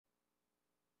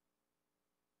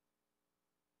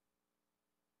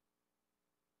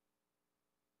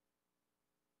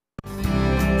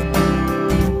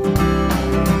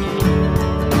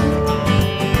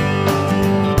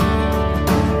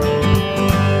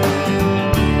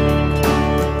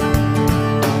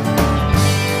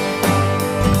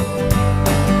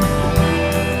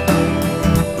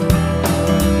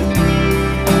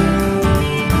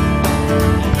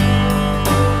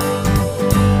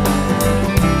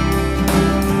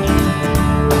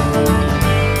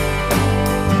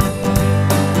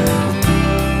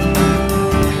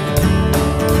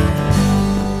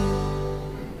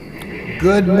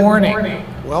Good morning.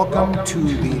 Welcome to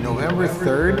the November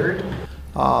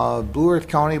 3rd Blue Earth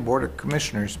County Board of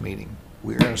Commissioners meeting.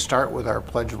 We're going to start with our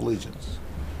Pledge of Allegiance.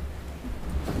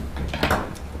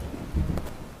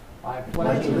 I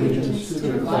pledge allegiance to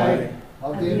the flag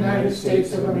of the United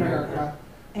States of America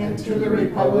and to the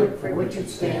republic for which it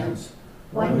stands,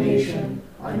 one nation,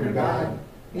 under God,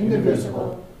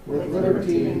 indivisible, with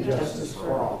liberty and justice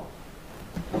for all.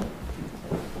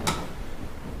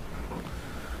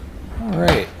 All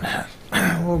right.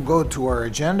 We'll go to our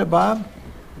agenda, Bob.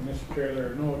 Mr. Chair,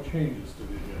 there are no changes to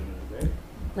the agenda today.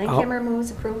 Langhammer moves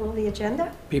approval of the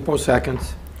agenda. People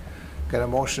seconds. Got a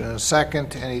motion and a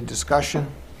second. Any discussion?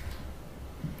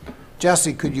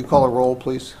 Jesse, could you call a roll,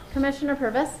 please? Commissioner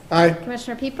Purvis. Aye.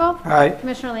 Commissioner People. Aye.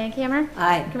 Commissioner Landcamer.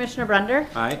 Aye. Commissioner Brunder.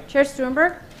 Aye. Chair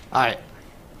Stuenberg. Aye.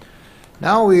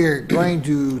 Now we are going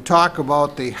to talk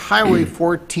about the Highway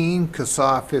 14,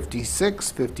 CSAH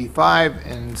 56, 55,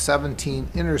 and 17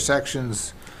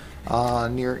 intersections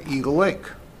near Eagle Lake.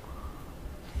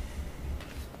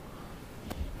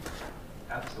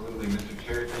 Absolutely, Mr.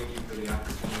 Chair, thank you for the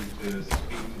opportunity to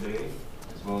speak today,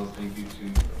 as well as thank you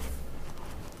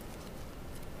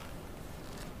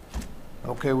to...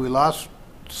 Okay, we lost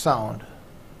sound.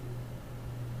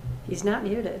 He's not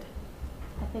muted.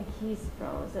 I think he's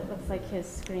froze. It looks like his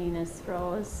screen is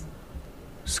froze.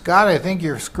 Scott, I think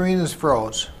your screen is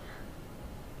froze.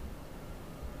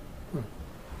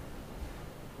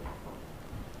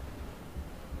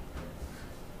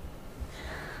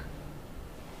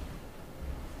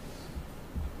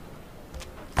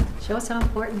 Show us how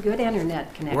important good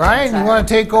internet connections Ryan, you are. want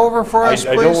to take over for us,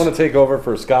 I please? don't want to take over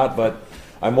for Scott, but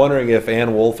I'm wondering if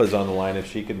Ann Wolf is on the line, if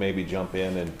she could maybe jump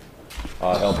in and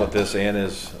help with this. Ann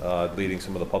is leading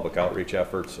some of the public outreach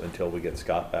efforts until we get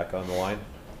Scott back on the line.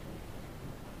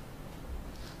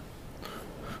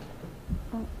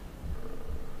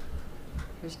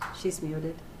 She's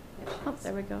muted. Oh,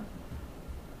 there we go.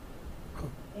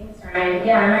 Thanks, Ryan.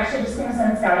 Yeah, I'm actually just going to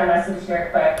send Scott a message here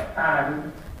quick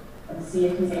and see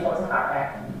if he's able to hop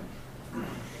back in.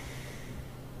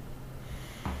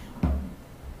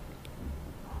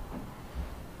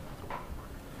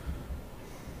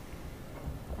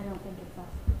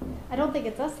 I don't think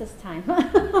it's us this time.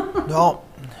 No.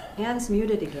 Ann's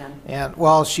muted again. And,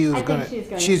 well, she was I think going to,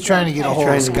 she's she's trying to get a hold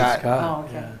of Scott. Oh,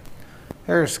 okay.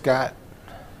 There's Scott.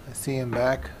 I see him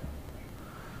back.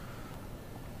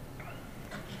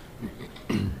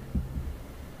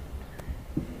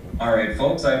 All right,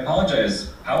 folks, I apologize.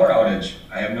 Power outage.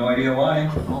 I have no idea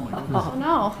why. Oh,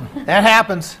 no. That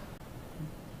happens.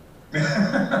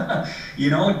 You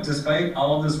know, despite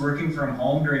all of this working from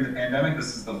home during the pandemic,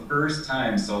 this is the first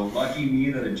time, so lucky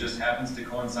me that it just happens to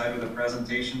coincide with a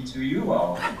presentation to you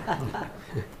all.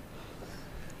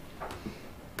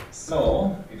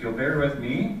 So, if you'll bear with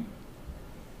me,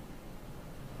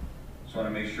 just want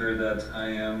to make sure that I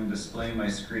am displaying my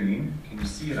screen. Can you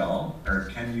see it all? Or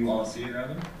can you all see it,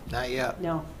 rather? Not yet.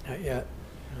 No. Not yet.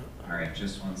 All right,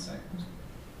 just 1 second.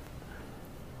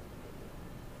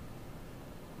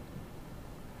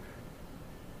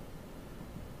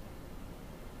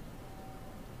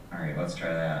 All right, let's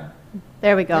try that.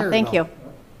 There we go. There we Thank go. you.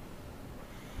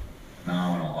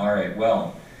 Phenomenal. All right,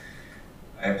 well,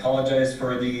 I apologize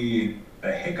for the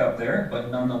hiccup there,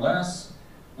 but nonetheless,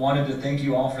 wanted to thank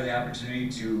you all for the opportunity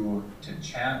to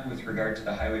chat with regard to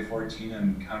the Highway 14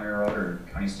 and County Road or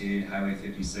County State Highway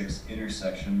 56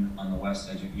 intersection on the west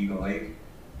edge of Eagle Lake.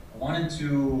 I wanted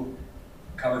to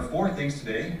cover 4 things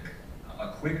today.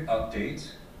 A quick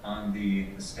update on the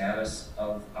status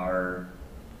of our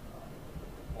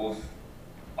both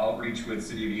outreach with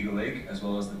City of Eagle Lake as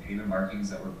well as the pavement markings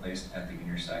that were placed at the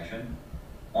intersection.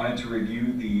 Wanted to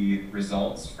review the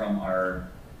results from our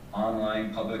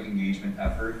online public engagement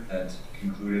effort that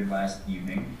concluded last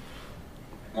evening.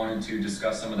 Wanted to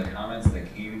discuss some of the comments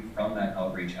that came from that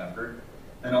outreach effort,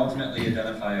 and ultimately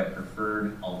identify a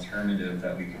preferred alternative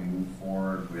that we can move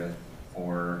forward with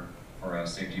for a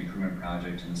safety improvement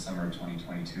project in the summer of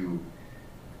 2022.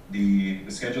 The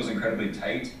schedule is incredibly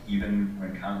tight, even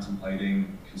when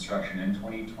contemplating construction in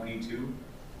 2022,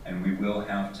 and we will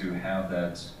have to have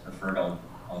that preferred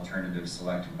alternative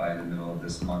selected by the middle of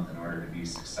this month in order to be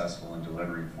successful in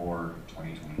delivering for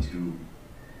 2022.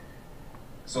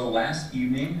 So last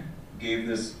evening, gave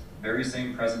this very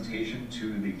same presentation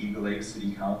to the Eagle Lake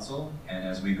City Council, and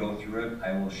as we go through it,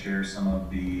 I will share some of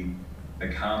the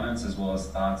comments as well as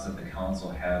thoughts that the council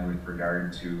had with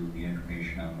regard to the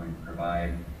information I'm going to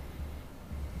provide.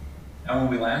 Now, when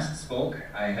we last spoke,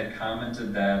 I had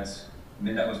commented that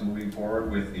MnDOT was moving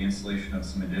forward with the installation of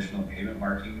some additional pavement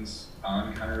markings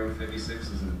on County Road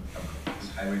 56 as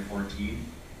Highway 14.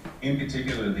 In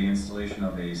particular, the installation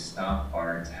of a stop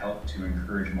bar to help to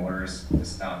encourage motorists to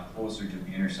stop closer to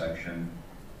the intersection.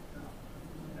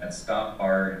 That stop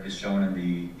bar is shown in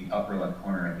the upper left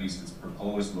corner, at least its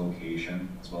proposed location,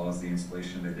 as well as the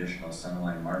installation of additional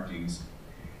centerline markings.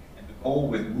 And the goal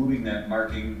with moving that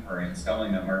marking or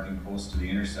installing that marking close to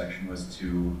the intersection was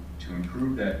to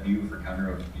improve that view for County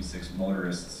Road 56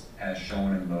 motorists, as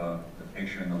shown in the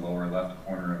picture in the lower left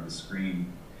corner of the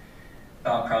screen.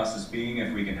 Thought process being,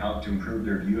 if we can help to improve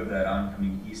their view of that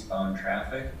oncoming eastbound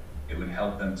traffic, it would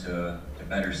help them to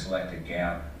better select a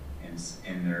gap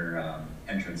in their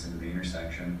entrance into the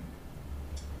intersection.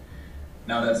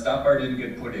 Now, that stop bar didn't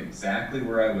get put exactly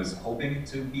where I was hoping it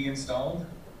to be installed.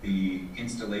 The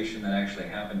installation that actually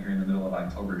happened here in the middle of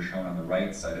October is shown on the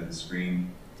right side of the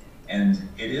screen. And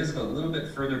it is a little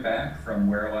bit further back from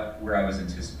where I was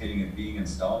anticipating it being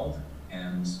installed.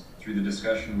 And through the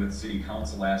discussion with City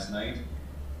Council last night,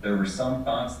 there were some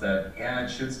thoughts that, yeah, it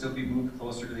should still be moved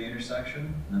closer to the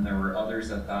intersection. And then there were others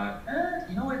that thought,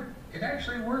 you know what, it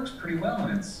actually works pretty well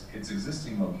in its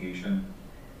existing location.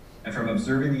 And from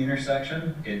observing the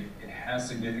intersection, it has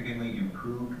significantly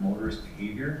improved motorist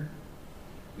behavior.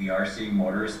 We are seeing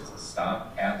motorists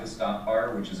stop at the stop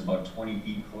bar, which is about 20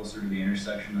 feet closer to the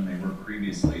intersection than they were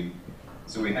previously.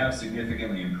 So we have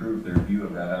significantly improved their view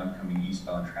of that oncoming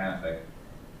eastbound traffic.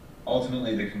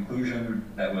 Ultimately, the conclusion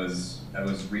that was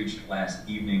reached last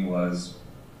evening was,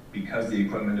 because the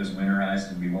equipment is winterized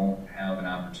and we won't have an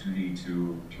opportunity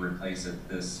to replace it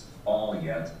this fall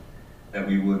yet, that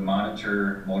we would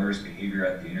monitor motorist behavior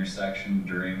at the intersection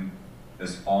during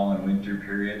this fall and winter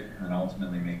period, and then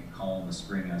ultimately make a call in the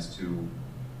spring as to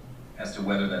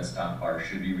whether that stop bar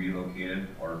should be relocated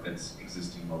or if its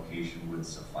existing location would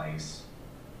suffice.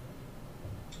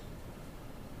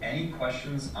 Any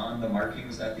questions on the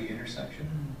markings at the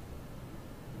intersection?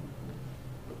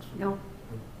 No.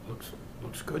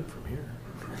 Looks good from here.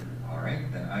 All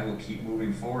right, then I will keep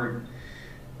moving forward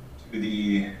to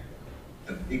the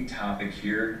big topic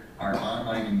here, our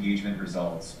online engagement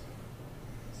results.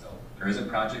 So there is a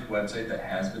project website that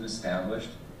has been established,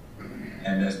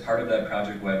 and as part of that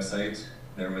project website,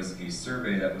 there was a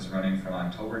survey that was running from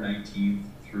October 19th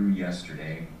through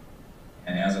yesterday.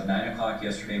 And as of 9 o'clock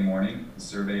yesterday morning, the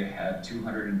survey had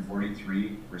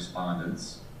 243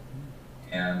 respondents.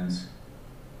 And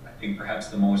I think perhaps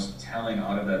the most telling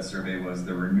out of that survey was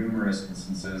there were numerous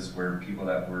instances where people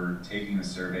that were taking the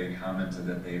survey commented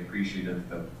that they appreciated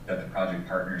that the project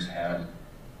partners had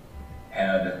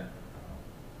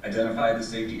identified the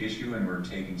safety issue and were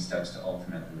taking steps to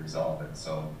ultimately resolve it.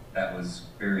 So that was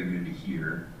very good to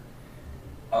hear.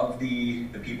 Of the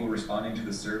people responding to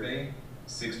the survey,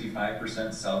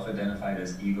 65% self-identified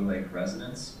as Eagle Lake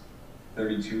residents,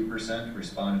 32%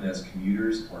 responded as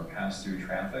commuters or pass-through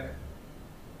traffic,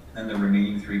 and the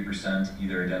remaining 3%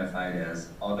 either identified as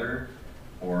other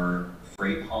or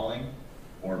freight hauling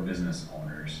or business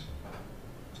owners.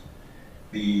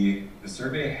 The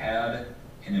survey had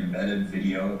an embedded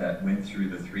video that went through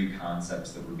the three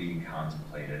concepts that were being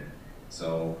contemplated.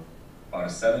 So about a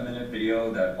 7-minute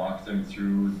video that walked them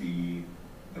through the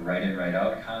right in, right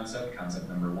out concept, concept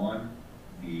number 1,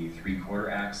 the 3/4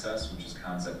 access, which is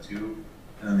concept 2,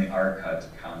 and then the R-cut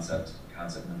concept,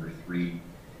 concept number 3.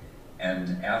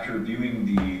 And after viewing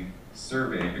the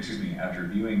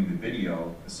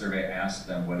video, the survey asked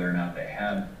them whether or not they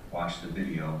had watched the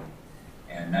video,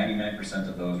 and 99%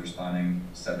 of those responding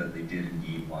said that they did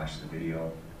indeed watch the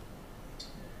video.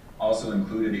 Also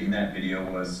included in that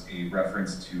video was a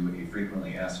reference to a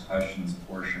frequently asked questions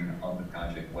portion of the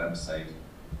project website,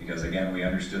 because again, we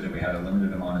understood that we had a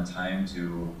limited amount of time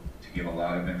to give a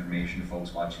lot of information to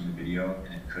folks watching the video,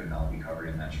 and it couldn't all be covered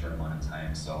in that short amount of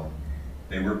time. So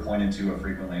they were pointed to a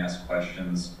frequently asked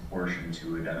questions portion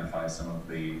to identify some of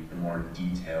the more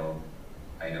detailed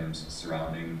items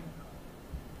surrounding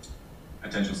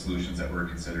potential solutions that were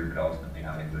considered but ultimately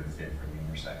not a good fit for the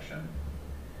intersection.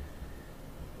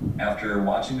 After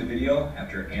watching the video,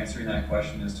 after answering that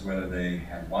question as to whether they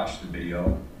had watched the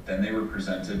video, then they were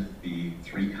presented the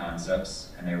 3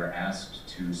 concepts, and they were asked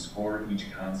to score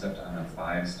each concept on a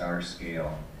 5-star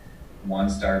scale. 1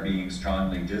 star being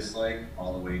strongly dislike,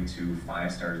 all the way to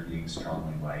 5 stars being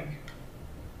strongly like.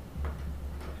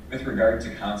 With regard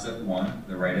to concept 1,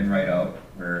 the right in, right out,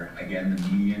 where again the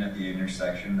median at the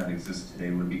intersection that exists today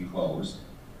would be closed,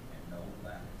 and no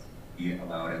left be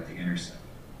allowed at the intersection.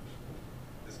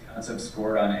 This concept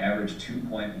scored on average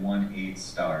 2.18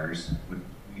 stars, with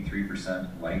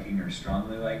 83% liking or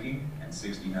strongly liking, and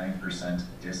 69%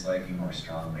 disliking or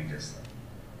strongly disliking.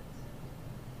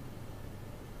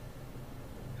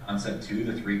 Concept 2,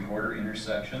 the 3/4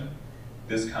 intersection.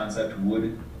 This concept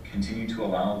would continue to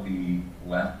allow the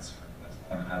lefts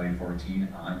on Highway 14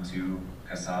 onto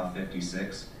CASA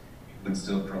 56, it would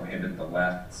still prohibit the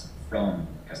lefts from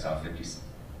CASA 56.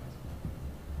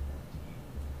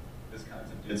 This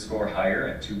concept did score higher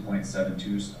at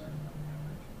 2.72 stars,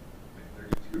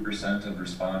 with 32% of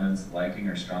respondents liking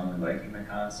or strongly liking the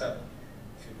concept,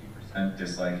 50%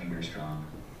 disliking or strongly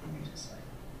disliking.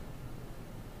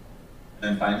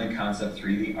 And then finally, concept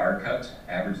 3, the R-cut,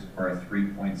 average score of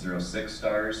 3.06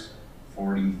 stars,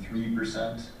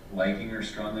 43% liking or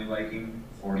strongly liking,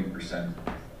 40%.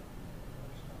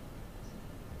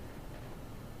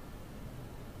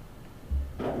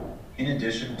 In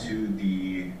addition to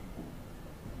the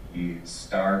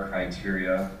star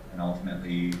criteria and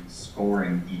ultimately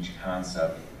scoring each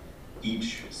concept,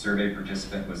 each survey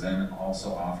participant was then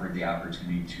also offered the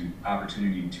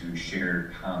opportunity to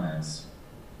share comments.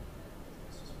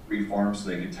 Free form so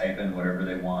they could type in whatever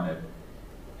they wanted.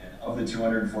 And of the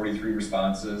 243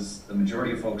 responses, the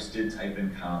majority of folks did type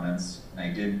in comments, and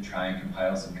I did try and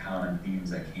compile some common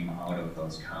themes that came out of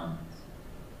those comments.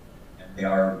 And they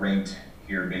are ranked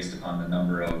here based upon the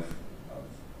number of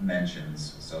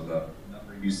mentions. So the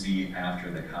number you see after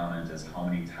the comment is how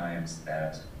many times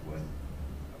that was.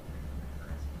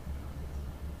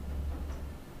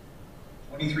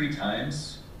 23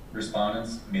 times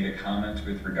respondents made a comment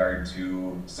with regard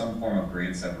to some form of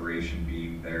grade separation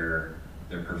being their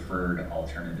preferred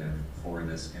alternative for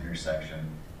this intersection.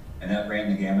 And that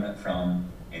ran the gamut from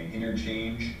an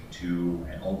interchange to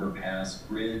an overpass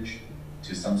bridge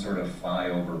to some sort of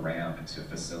flyover ramp to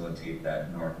facilitate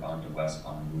that northbound to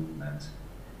westbound movement.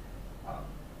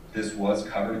 This was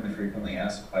covered in the frequently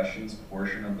asked questions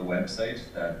portion of the website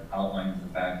that outlines the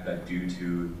fact that due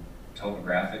to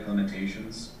topographic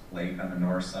limitations, lake on the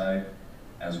north side,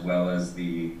 as well as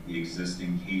the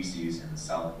existing Casey's in the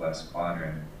southwest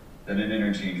quadrant, that an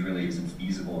interchange really isn't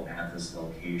feasible at this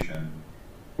location.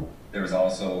 There was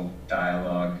also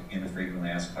dialogue in the frequently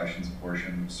asked questions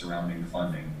portion surrounding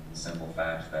funding, the simple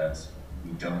fact that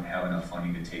we don't have enough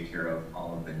funding to take care of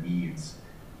all of the needs,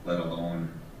 let alone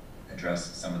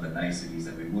address some of the niceties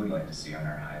that we would like to see on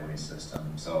our highway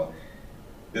system. So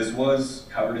this was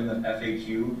covered in the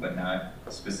FAQ, but not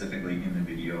specifically in the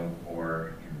video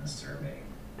or in the survey.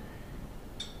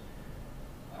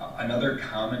 Another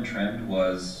common trend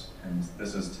was, and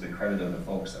this is to the credit of the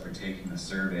folks that were taking the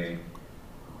survey,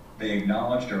 they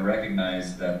acknowledged or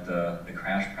recognized that the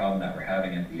crash problem that we're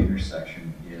having at the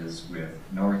intersection is with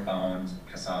northbound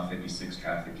CASA 56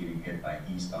 traffic getting hit by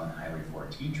eastbound Highway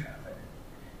 14 traffic.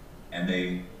 And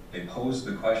they posed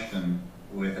the question,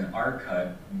 with an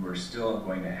R-cut, you are still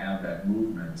going to have that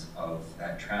movement of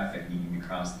that traffic needing to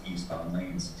cross the eastbound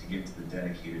lanes to get to the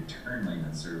dedicated turn lane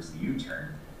that serves the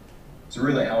U-turn. So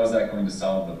really, how is that going to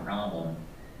solve the problem?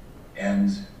 And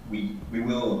we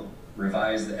will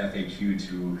revise the FAQ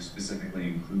to specifically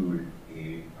include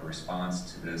a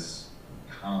response to this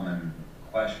common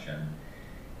question.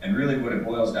 And really what it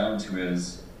boils down to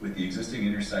is, with the existing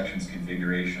intersections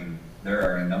configuration, there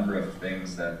are a number of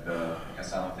things that the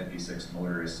CASA 56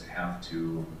 motorists have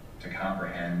to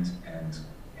comprehend and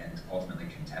ultimately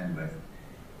contend with.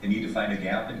 They need to find a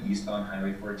gap in eastbound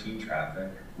Highway 14 traffic,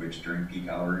 which during peak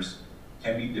hours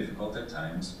can be difficult at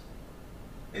times.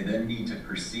 They then need to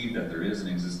perceive that there is an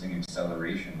existing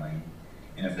acceleration lane.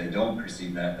 And if they don't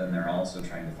perceive that, then they're also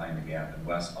trying to find a gap in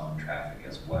westbound traffic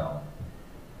as well.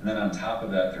 And then on top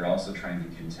of that, they're also trying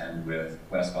to contend with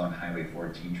westbound Highway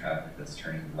 14 traffic that's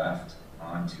turning left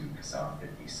onto CASA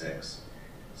 56.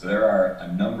 So there are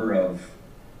a number of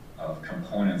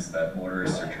components that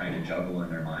motorists are trying to juggle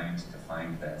in their minds to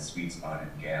find that sweet spot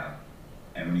and gap.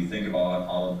 And when you think about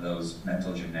all of those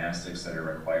mental gymnastics that are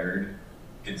required,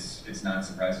 it's not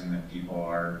surprising that people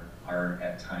are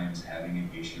at times having an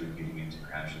issue in getting into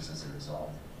crashes as a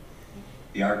result.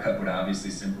 The R-cut would obviously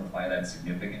simplify that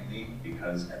significantly,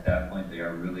 because at that point they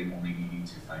are really only needing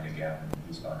to find a gap in the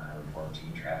eastbound Highway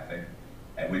 14 traffic,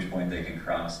 at which point they can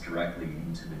cross directly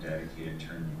into the dedicated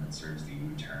turn lane that serves the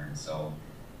U-turn. So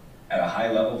at a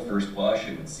high level, first blush,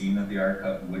 it would seem that the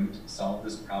R-cut wouldn't solve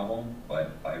this problem,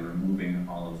 but by removing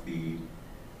all of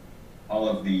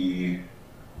the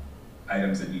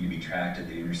items that need to be tracked at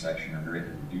the intersection, or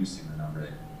greatly reducing the number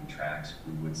that need to be tracked,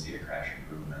 we would see a crash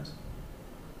improvement.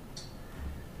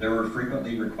 There were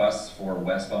frequently requests for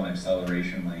westbound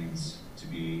acceleration lanes to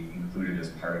be included as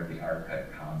part of the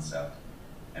R-cut concept.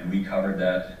 And we covered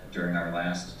that during our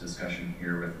last discussion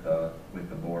here with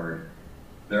the board.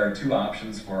 There are two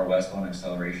options for a westbound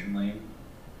acceleration lane.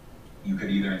 You could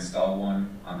either install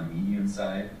one on the median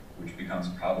side, which becomes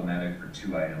problematic for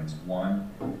two items.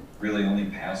 One, really only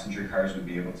passenger cars would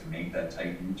be able to make that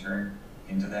tight U-turn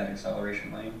into that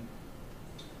acceleration lane.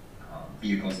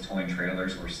 Vehicles towing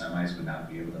trailers or semis would not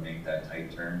be able to make that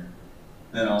tight turn.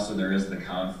 Then also there is the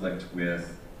conflict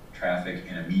with traffic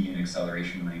in a median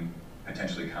acceleration lane,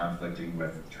 potentially conflicting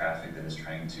with traffic that is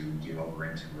trying to get over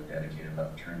into a dedicated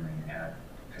left turn lane at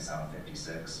CASA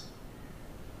 56.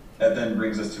 That then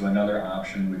brings us to another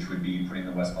option, which would be putting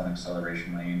the westbound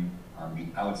acceleration lane on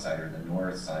the outside or the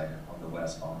north side of the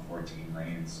westbound 14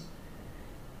 lanes.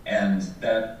 And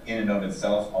that in and of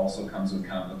itself also comes with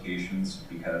complications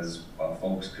because while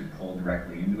folks could pull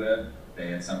directly into it,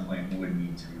 they at some point would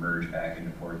need to merge back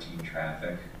into 14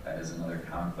 traffic. That is another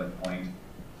conflict point.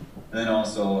 And then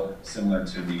also, similar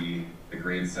to the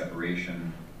grade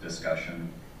separation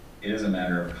discussion, it is a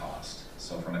matter of cost.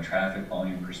 So from a traffic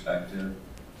volume perspective,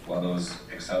 while those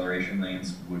acceleration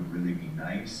lanes would really be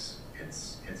nice,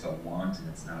 it's a want and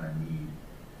it's not a need.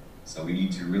 So we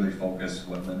need to really focus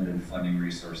what limited funding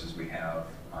resources we have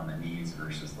on the needs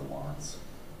versus the wants.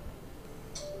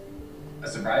 A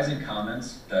surprising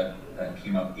comment that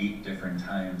came up 8 different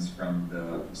times from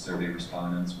the survey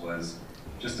respondents was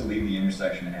just to leave the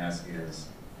intersection as is.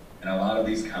 And a lot of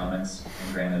these comments,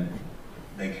 and granted,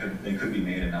 they could be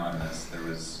made anonymous. There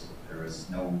was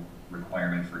no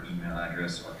requirement for email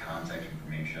address or contact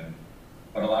information.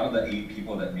 But a lot of the 8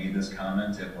 people that made this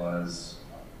comment, it was,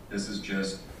 this is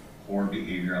just poor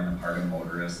behavior on the part of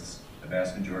motorists. The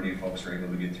vast majority of folks are able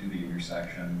to get through the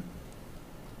intersection.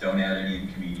 Don't add any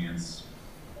inconvenience,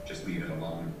 just leave it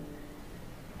alone.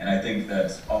 And I think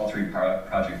that all 3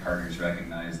 project partners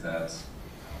recognize that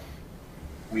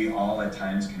we all at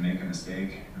times can make a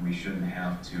mistake, and we shouldn't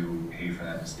have to pay for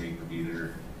that mistake with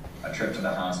either a trip to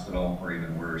the hospital or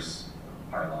even worse,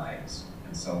 our lives.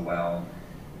 And so while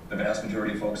the vast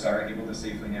majority of folks are able to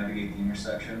safely navigate the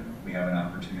intersection, we have an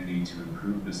opportunity to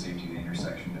improve the safety of the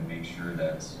intersection to make sure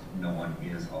that no one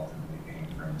is ultimately paying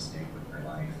for a mistake with their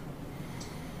life.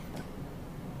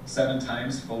 7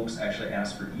 times folks actually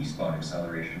asked for eastbound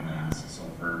acceleration lanes. So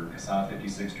for CASA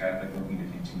 56 traffic looking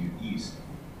to continue east,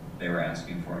 they were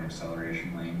asking for an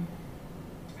acceleration lane.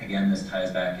 Again, this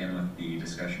ties back in with the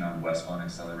discussion on westbound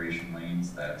acceleration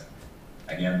lanes that,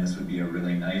 again, this would be a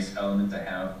really nice element to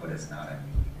have, but it's not a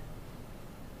need.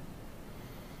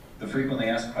 The frequently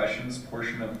asked questions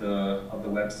portion of the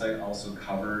website also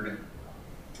covered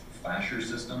flasher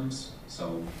systems.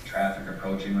 So traffic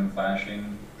approaching when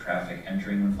flashing, traffic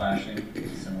entering when flashing,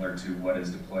 similar to what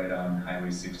is deployed on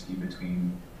Highway 60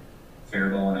 between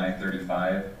Faribault and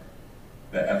I-35.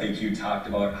 The FAQ talked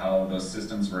about how those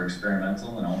systems were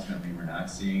experimental and ultimately we're not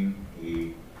seeing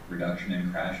a reduction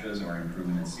in crashes or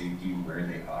improvement in safety where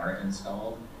they are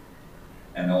installed.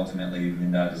 And ultimately,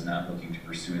 MnDOT is not looking to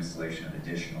pursue installation of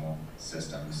additional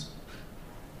systems.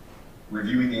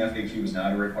 Reviewing the FAQ is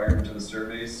not a requirement of the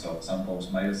surveys, so some folks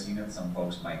might have seen it, some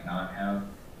folks might not have,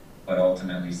 but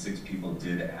ultimately 6 people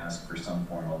did ask for some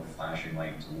form of flashing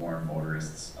light to warn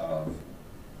motorists of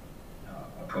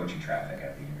approaching traffic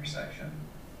at the intersection.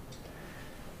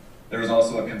 There was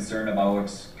also a concern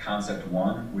about Concept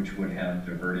 1, which would have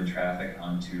diverted traffic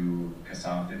onto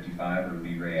CASA 55 or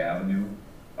Lee Ray Avenue,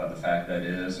 but the fact that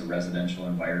it is a residential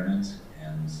environment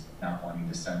and not wanting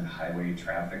to send highway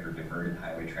traffic or diverted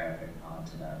highway traffic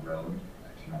onto that road.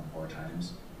 That came up 4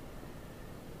 times.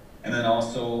 And then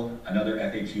also another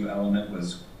FAQ element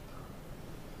was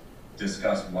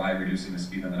discussed why reducing the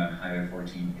speed limit on Highway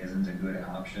 14 isn't a good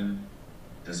option.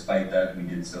 Despite that, we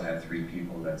did still have 3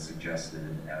 people that suggested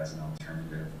it as an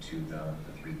alternative to the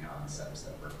 3 concepts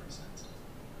that were presented.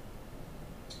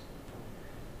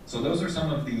 So those are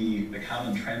some of the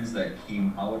common trends that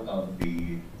came out of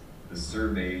the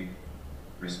survey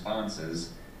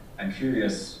responses. I'm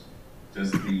curious,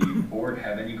 does the board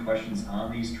have any questions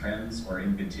on these trends or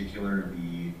in particular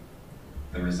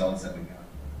the results that we got?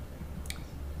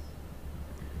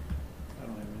 I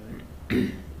don't have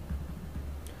anything.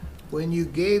 When you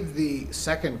gave the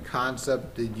second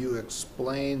concept, did you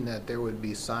explain that there would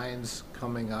be signs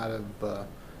coming out of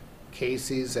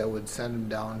Casey's that would send them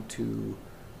down to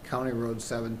County Road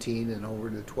 17 and over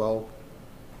to 12?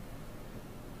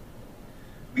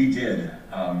 We did.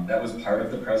 That was part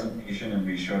of the presentation, and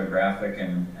we showed a graphic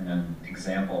and an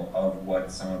example of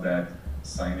what some of that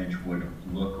signage would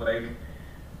look like.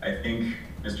 I think,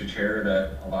 Mr. Chair,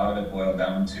 that a lot of it boiled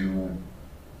down to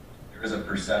there is a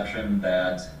perception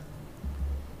that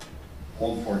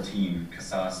Old 14,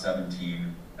 CASA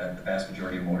 17, that the vast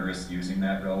majority of motorists using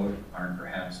that road aren't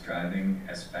perhaps driving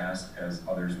as fast as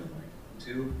others would like them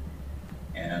to.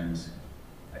 And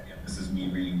again, this is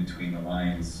me reading between the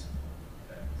lines.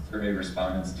 Survey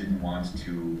respondents didn't want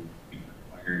to be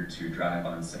required to drive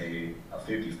on, say, a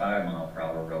 55 mile per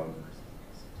hour road versus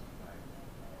a 65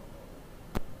 mile per hour road.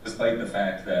 despite the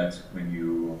fact that when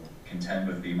you contend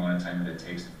with the amount of time that it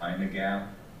takes to find a gap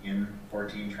in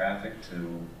 14 traffic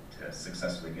to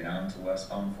successfully get onto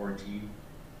westbound 14,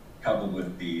 coupled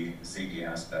with the safety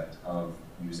aspect of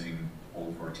using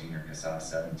Old 14 or CASA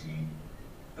 17,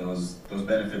 those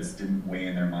benefits didn't weigh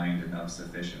in their mind enough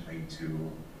sufficiently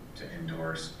to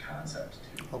endorse concept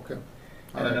 2. Okay.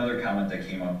 And another comment that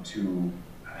came up too,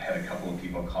 I had a couple of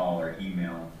people call or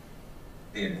email.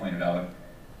 They had pointed out,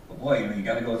 well, boy, you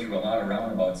got to go through a lot of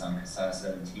roundabouts on CASA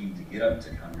 17 to get up to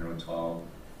County Road 12.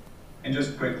 And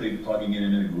just quickly plugging it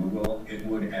into Google, it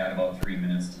would add about 3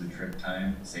 minutes to the trip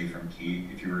time, say from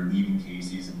if you were leaving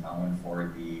Casey's and bound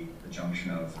for the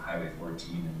junction of Highway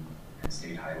 14 and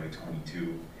State Highway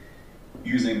 22.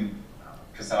 Using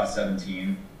CASA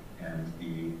 17 and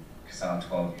the CASA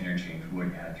 12 interchange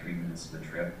would add 3 minutes to the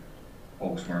trip.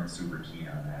 Folks weren't super keen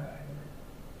on that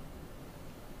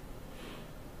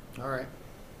either. All right.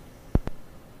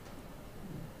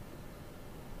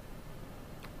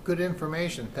 Good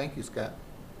information. Thank you, Scott.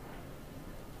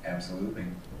 Absolutely.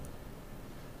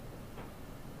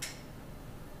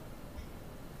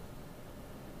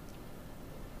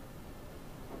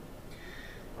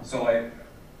 So I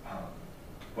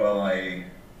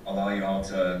allow you all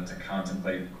to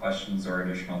contemplate questions or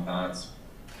additional thoughts.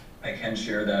 I can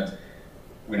share that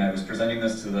when I was presenting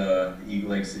this to the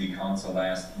Eagle Lake City Council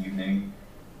last evening,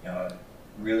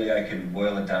 really I can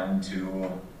boil it down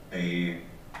to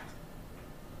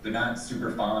they're not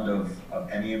super fond of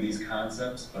any of these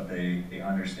concepts, but they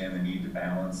understand the need to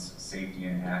balance safety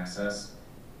and access.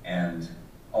 And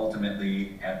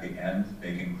ultimately, at the end,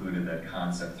 they concluded that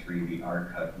concept 3, the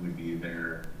arc cut, would be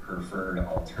their preferred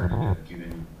alternative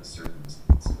given the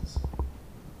circumstances.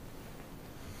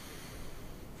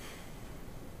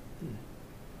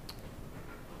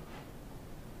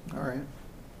 All right.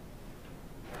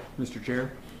 Mr.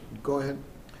 Chair. Go ahead.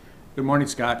 Good morning,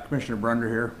 Scott. Commissioner Brunder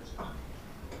here.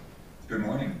 Good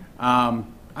morning.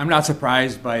 I'm not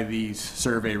surprised by these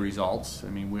survey results. I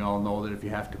mean, we all know that if you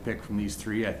have to pick from these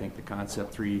 3, I think the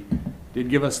concept 3 did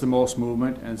give us the most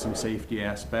movement and some safety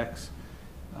aspects.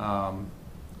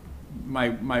 My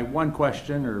one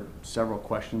question, or several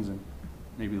questions, and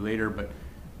maybe later, but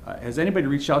has anybody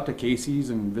reached out to Casey's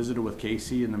and visited with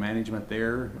Casey and the management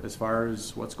there as far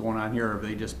as what's going on here, or have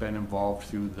they just been involved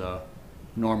through the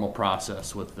normal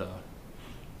process with the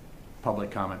public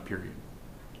comment period?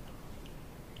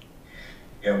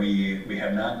 Yeah, we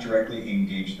have not directly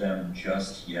engaged them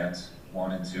just yet.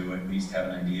 Wanted to at least have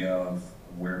an idea of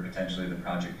where potentially the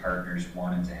project partners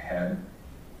wanted to head.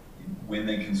 When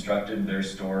they constructed their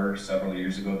store several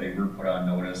years ago, they were put on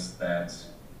notice that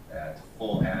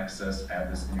full access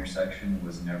at this intersection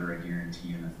was never a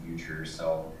guarantee in the future.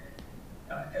 So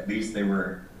at least they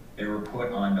were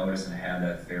put on notice and had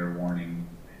that fair warning.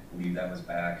 I believe that was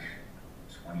back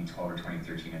 2012 or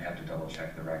 2013. I'd have to double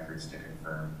check the records to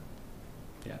confirm.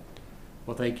 Yeah,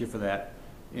 well, thank you for that.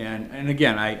 And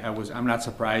again, I'm not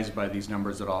surprised by these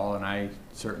numbers at all, and I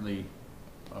certainly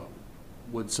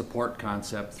would support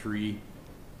concept 3.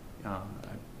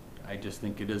 I just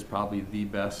think it is probably the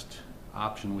best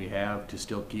option we have to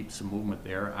still keep some movement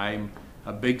there. I'm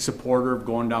a big supporter of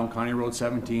going down County Road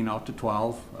 17 out to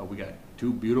 12. We got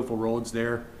 2 beautiful roads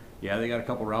there. Yeah, they got a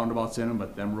couple roundabouts in them,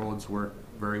 but them roads work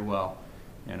very well.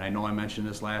 And I know I mentioned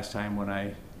this last time when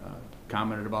I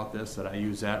commented about this, that I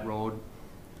use that road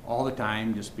all the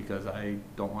time just because I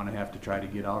don't want to have to try to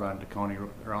get out onto county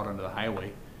or out onto the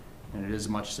highway, and it is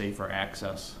much safer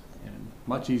access and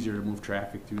much easier to move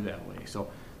traffic through that way. So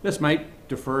this might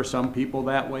defer some people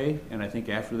that way, and I think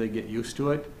after they get used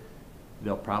to it,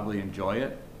 they'll probably enjoy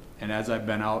it. And as I've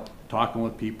been out talking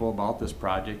with people about this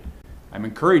project, I'm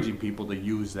encouraging people to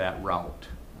use that route.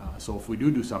 So if we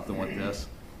do something with this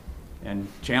and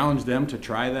challenge them to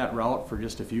try that route for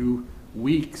just a few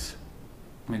weeks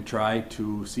and try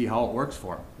to see how it works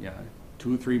for them. Yeah,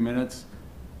 2-3 minutes,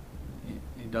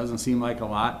 it doesn't seem like a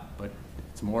lot, but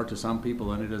it's more to some people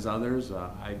than it is others.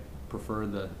 I prefer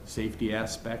the safety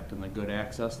aspect and the good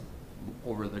access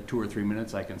over the 2 or 3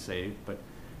 minutes I can save. But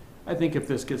I think if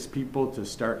this gets people to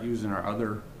start using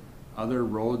our other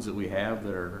roads that we have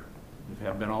that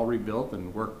have been all rebuilt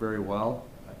and work very well,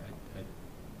 I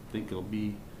think it'll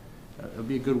be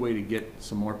a good way to get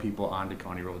some more people onto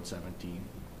County Road 17.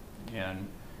 And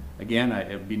again,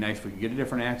 it'd be nice if we could get a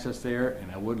different access there, and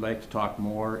I would like to talk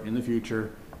more in the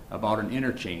future about an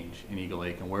interchange in Eagle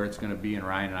Lake and where it's going to be. And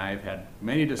Ryan and I have had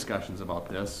many discussions about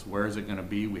this. Where is it going to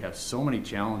be? We have so many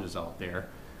challenges out there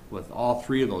with all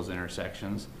 3 of those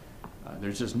intersections.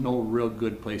 There's just no real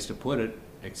good place to put it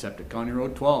except at County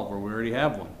Road 12, where we already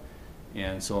have one.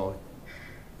 And so,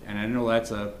 and I know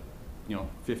that's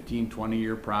 15,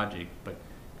 20-year project, but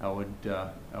I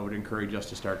would encourage us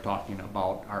to start talking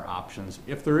about our options,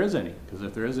 if there is any, because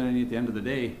if there isn't any at the end of the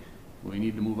day, we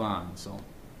need to move on, so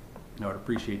I would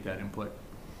appreciate that input.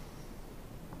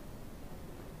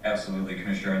 Absolutely,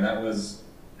 Commissioner, and that was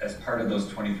as part of those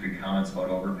 23 comments about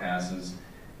overpasses.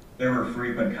 There were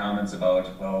frequent comments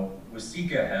about, well,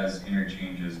 Waseca has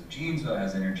interchanges, Janesville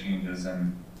has interchanges,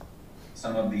 and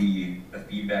some of the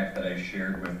feedback that I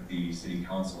shared with the city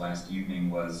council last evening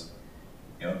was,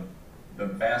 the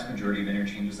vast majority of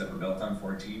interchanges that were built on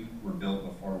 14 were built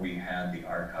before we had the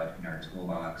R-Cut in our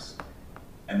toolbox.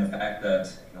 And the fact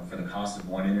that, for the cost of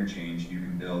one interchange, you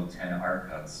can build 10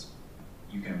 R-Cuts,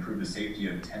 you can improve the safety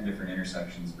of 10 different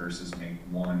intersections versus make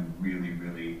one really,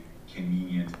 really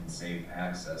convenient and safe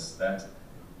access. That's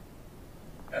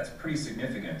pretty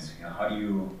significant. How do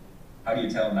you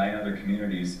tell 9 other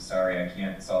communities, sorry, I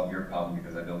can't solve your problem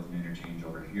because I built an interchange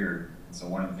over here? And so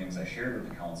one of the things I shared with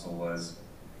the council was,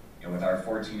 with our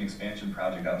 14 expansion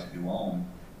project out to Duone,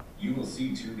 you will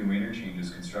see 2 new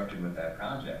interchanges constructed with that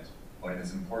project. But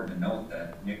it's important to note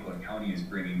that Nicolet County is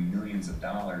bringing millions of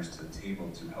dollars to the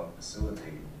table to help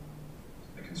facilitate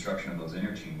the construction of those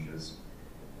interchanges.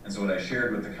 And so what I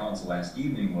shared with the council last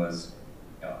evening was,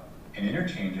 an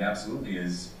interchange absolutely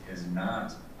is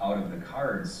not out of the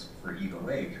cards for Eagle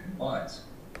Lake, but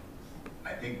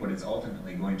I think what it's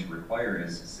ultimately going to require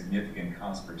is significant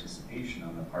cost participation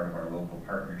on the part of our local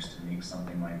partners to make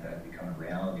something like that become a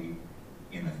reality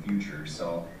in the future.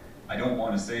 So I don't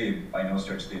want to say by no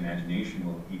stretch of the imagination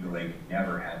will Eagle Lake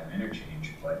never have an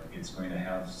interchange, but it's going to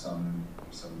have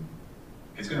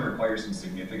it's going to require some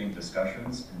significant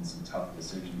discussions and some tough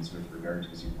decisions with regard to,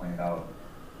 as you pointed out,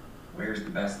 where's the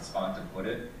best spot to put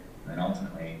it, and then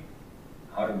ultimately,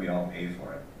 how do we all pay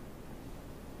for it?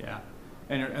 Yeah,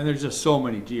 and there's just so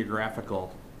many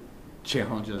geographical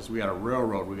challenges. We got a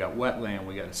railroad, we got wetland,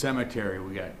 we got a cemetery,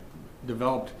 we got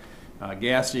developed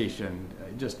gas station.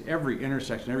 Just every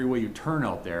intersection, every way you turn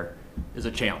out there is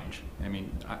a challenge. I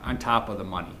mean, on top of the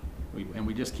money,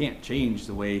 we just can't change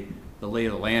the way the lay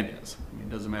of the land is. I mean,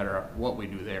 it doesn't matter what we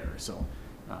do there. So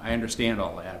I understand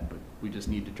all that, but we just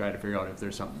need to try to figure out if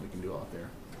there's something we can do out there.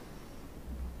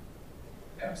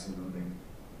 Absolutely.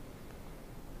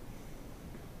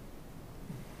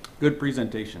 Good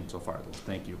presentation so far, though.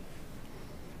 Thank you.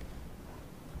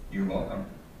 You're welcome.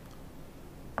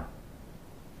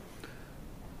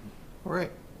 All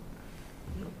right.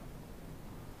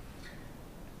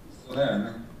 So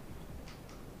then,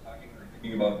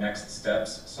 thinking about next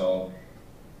steps, so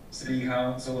City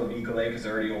Council of Eagle Lake has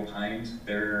already opined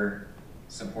they're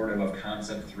supportive of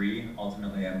Concept 3.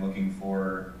 Ultimately, I'm looking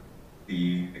for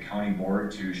the county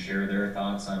board to share their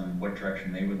thoughts on what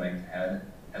direction they would like to head.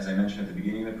 As I mentioned at the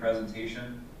beginning of the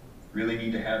presentation, really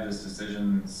need to have this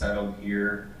decision settled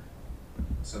here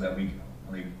so that we can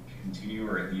really continue,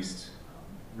 or at least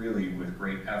really with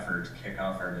great effort, kick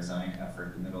off our design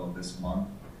effort in the middle of this month,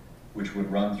 which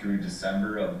would run through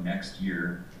December of next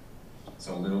year.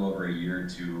 So a little over a year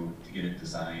to get it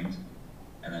designed.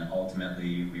 And then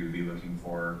ultimately, we would be looking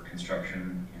for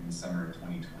construction in the summer of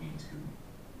 2022.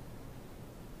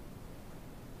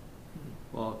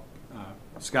 Well,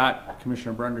 Scott,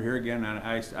 Commissioner Brunder here again, and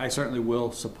I certainly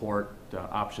will support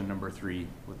option number 3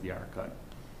 with the R-Cut.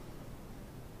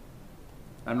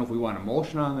 I don't know if we want a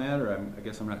motion on that, or I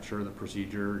guess I'm not sure of the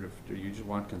procedure. Do you just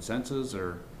want consensus,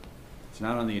 or it's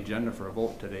not on the agenda for a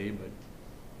vote today, but.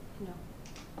 No.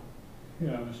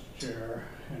 Yeah, Mr. Chair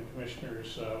and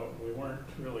Commissioners, we weren't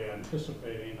really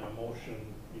anticipating a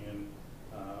motion being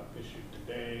issued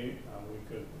today.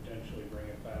 We could potentially bring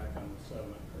it back on the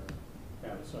 7th, the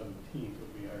 17th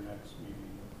would be our next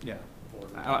meeting. Yeah,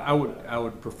 I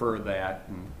would prefer that,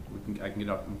 and I can get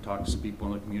up and talk to some people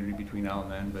in the community between now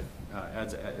and then. But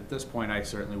at this point, I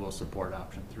certainly will support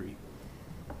option 3.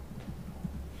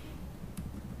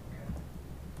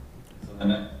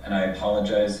 And I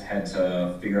apologize, had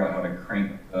to figure out how to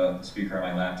crank the speaker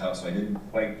on my laptop, so I didn't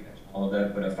quite catch all of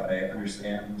that, but if I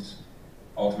understand,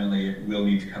 ultimately it will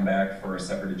need to come back for a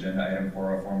separate agenda item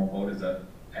for a formal vote. Is that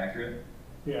accurate?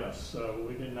 Yes,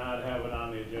 we did not have it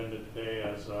on the agenda today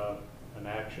as an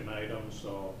action item,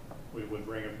 so we would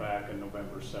bring it back on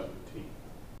November 17th.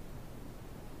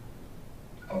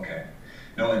 Okay.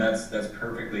 No, and that's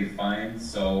perfectly fine.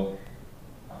 So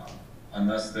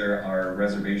unless there are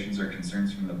reservations or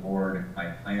concerns from the board,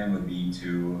 my plan would be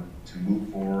to move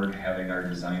forward, having our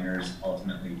designers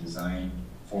ultimately design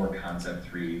for Concept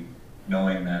 3,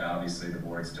 knowing that obviously the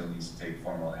board still needs to take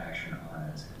formal action on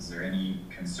it. Is there any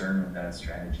concern with that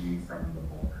strategy from the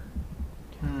board?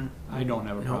 I don't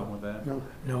have a problem with that.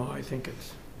 No, I think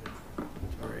it's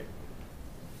all right.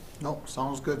 Nope,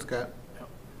 sounds good, Scott.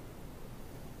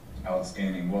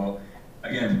 Outstanding. Well,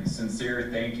 again, sincere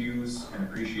thank yous and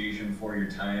appreciation for your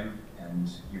time and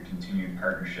your continued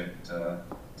partnership to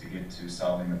get to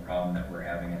solving the problem that we're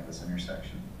having at this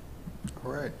intersection.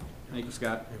 All right. Thank you,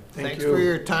 Scott. Thanks for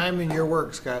your time and your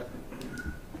work, Scott.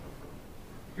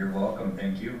 You're welcome.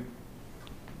 Thank you.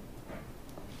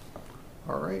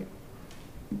 All right.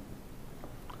 I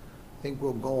think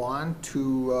we'll go on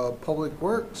to Public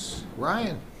Works.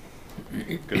 Ryan?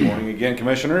 Good morning again,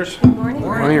 Commissioners. Good morning,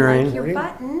 Morning, Ryan. Ryan. Like your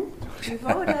button. You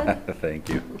voted. Thank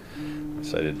you.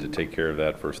 Decided to take care of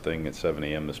that first thing at 7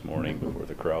 a.m. this morning before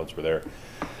the crowds were there.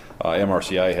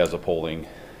 MRCI has a polling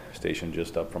station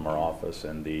just up from our office,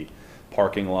 and the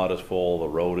parking lot is full, the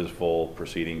road is full,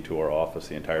 proceeding to our office,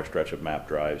 the entire stretch of Map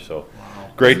Drive. So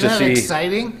great Isn't to that see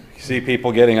exciting?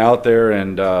 people getting out there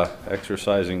and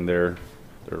exercising their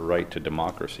right to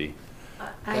democracy.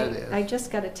 That is. I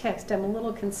just got a text. I'm a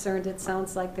little concerned. It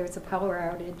sounds like there's a power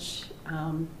outage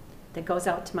that goes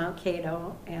out to Mount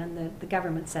Cato, and the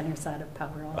government center's out of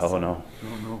power also. Oh, no.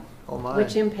 Oh, my.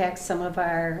 Which impacts some of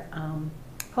our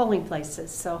polling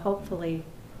places, so hopefully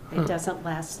it doesn't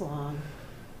last long.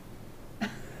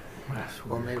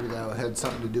 Well, maybe that had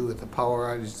something to do with the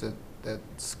power outage that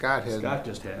Scott had. Scott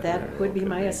just had. That would be could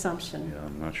my be. assumption. Yeah,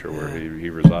 I'm not sure where he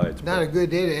resides. Not but- a good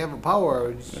day to have a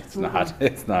power outage. It's not,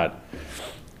 it's not.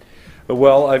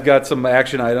 Well, I've got some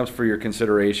action items for your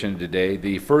consideration today.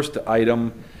 The first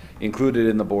item included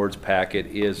in the board's packet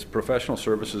is professional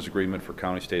services agreement for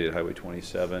County State Highway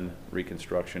 27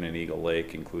 reconstruction in Eagle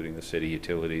Lake, including the city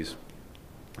utilities.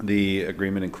 The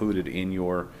agreement included in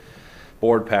your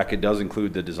board packet does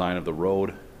include the design of the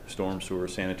road, storm sewer,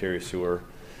 sanitary sewer,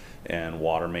 and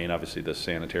water main. Obviously, the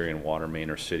sanitary and water main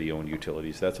are city-owned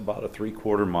utilities. That's about a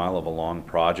 3/4 mile of a long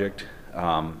project.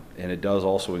 And it does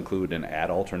also include an ad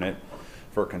alternate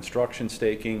for construction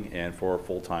staking and for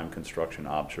full-time construction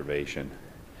observation.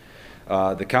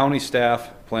 The county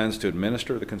staff plans to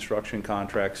administer the construction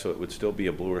contract, so it would still be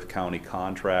a Blue Earth County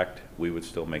contract. We would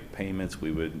still make payments.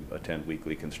 We would attend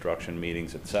weekly construction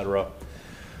meetings, etc.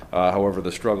 However,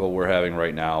 the struggle we're having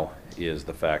right now is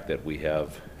the fact that we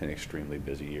have an extremely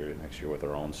busy year next year with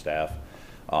our own staff,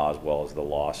 as well as the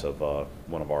loss of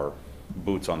one of our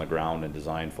boots on the ground and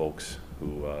design folks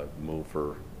who move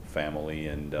for family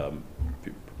and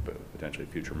potentially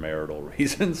future marital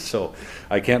reasons. So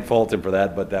I can't fault him for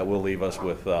that, but that will leave us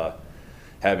with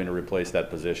having to replace that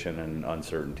position and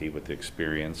uncertainty with the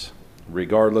experience.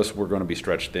 Regardless, we're going to be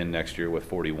stretched thin next year with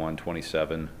 41,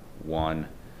 27, 1,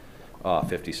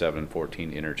 57,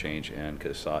 14 interchange, and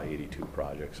CSAH 82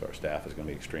 projects. Our staff is going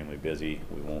to be extremely busy.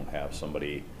 We won't have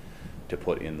somebody to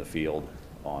put in the field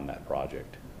on that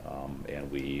project.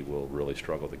 And we will really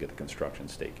struggle to get the construction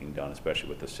staking done, especially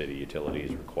with the city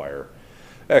utilities require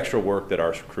extra work that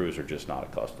our crews are just not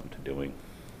accustomed to doing.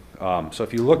 So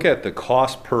if you look at the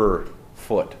cost per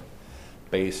foot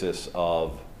basis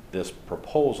of this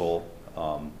proposal,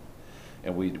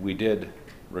 and we did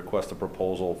request a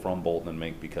proposal from Bolton and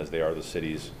Mink because they are the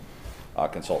city's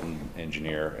consultant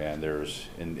engineer, and there's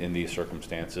in these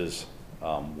circumstances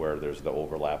where there's the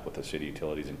overlap with the city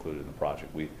utilities included in the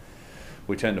project, we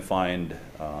tend to find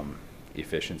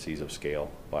efficiencies of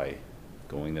scale by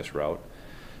going this route.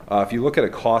 If you look at a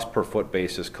cost per foot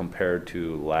basis compared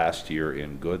to last year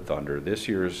in Good Thunder, this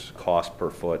year's cost per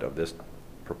foot of this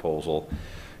proposal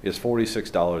is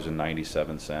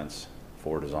 $46.97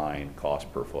 for design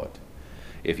cost per foot.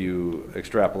 If you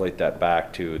extrapolate that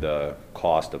back to the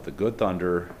cost of the Good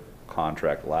Thunder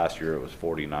contract last year, it was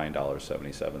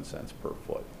 $49.77 per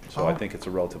foot. So I think it's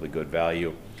a relatively good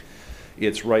value.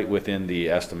 It's right within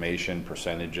the estimation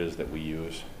percentages that we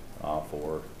use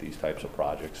for these types of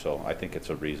projects. So I think it's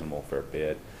a reasonable, fair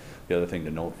bid. The other thing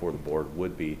to note for the board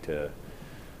would be to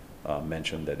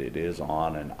mention that it is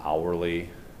on an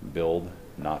hourly billed,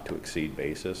 not to exceed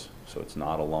basis. So it's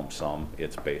not a lump sum.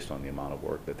 It's based on the amount of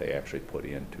work that they actually put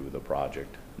into the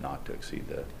project, not to exceed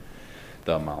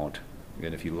the amount.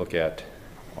 And if you look at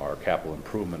our capital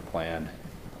improvement plan,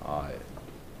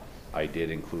 I did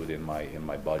include in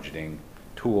my budgeting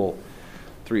tool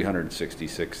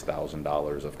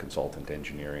 $366,000 of consultant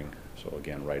engineering. So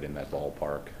again, right in that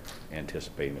ballpark,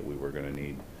 anticipating that we were going to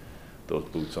need those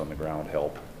boots on the ground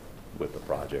help with the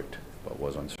project, but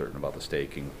was uncertain about the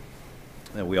staking.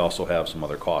 And we also have some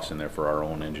other costs in there for our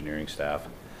own engineering staff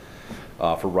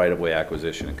for right-of-way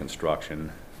acquisition and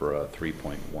construction for a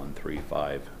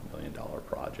 $3.135 million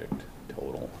project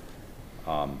total.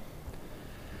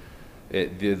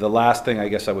 The last thing I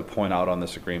guess I would point out on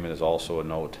this agreement is also a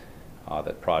note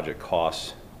that project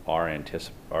costs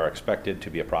are expected to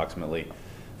be approximately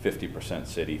 50%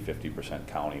 city, 50%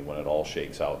 county when it all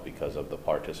shakes out because of the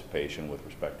participation with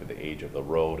respect to the age of the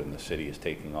road, and the city is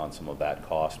taking on some of that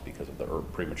cost because of the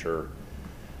premature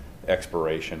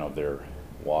expiration of their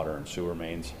water and sewer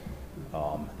mains.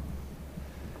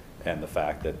 And the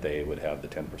fact that they would have the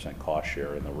 10% cost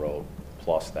share in the road,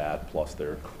 plus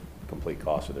their complete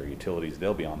cost of their utilities,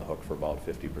 they'll be on the hook for about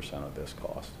 50% of this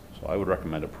cost. So I would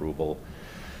recommend approval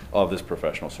of this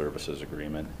professional services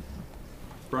agreement.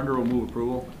 Brunder will move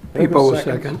approval. People will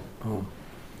second. Oh.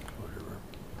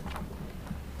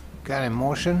 Got a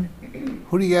motion?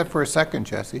 Who do you got for a second,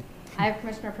 Jesse? I have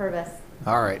Commissioner Purvis.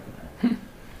 All right.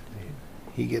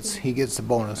 He gets the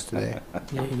bonus today.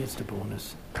 Yeah, he gets the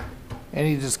bonus.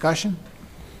 Any discussion?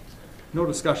 No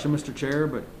discussion, Mr. Chair,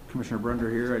 but Commissioner Brunder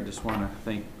here, I just want to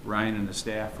thank Ryan and the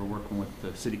staff for working with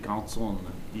the city council and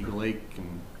the Eagle Lake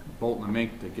and Bolton and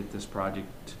Mink to get this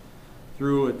project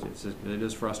through. It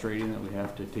is frustrating that we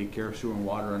have to take care of sewer and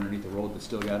water underneath the road that's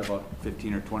still got about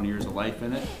 15 or 20 years of life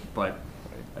in it, but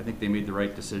I think they made the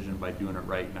right decision by doing it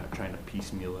right, not trying to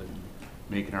piecemeal it and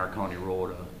making our county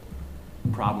road a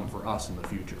problem for us in the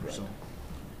future. So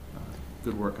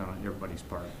good work on everybody's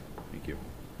part. Thank you.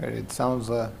 Right, it sounds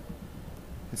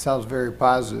very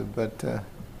positive, but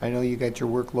I know you got your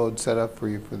workload set up for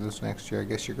you for this next year. I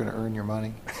guess you're going to earn your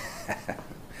money.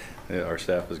 Yeah, our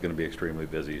staff is going to be extremely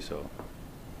busy, so.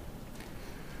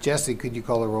 Jesse, could you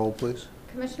call the roll, please?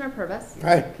 Commissioner Purvis.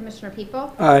 Aye. Commissioner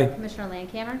People. Aye. Commissioner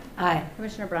Landcamer. Aye.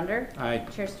 Commissioner Brunder. Aye.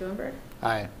 Chair Stuenberg.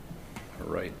 Aye. All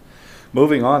right.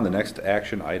 Moving on, the next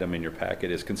action item in your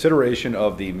packet is consideration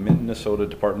of the Minnesota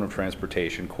Department of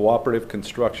Transportation Cooperative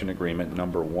Construction Agreement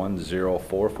number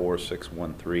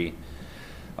 1044613.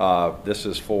 This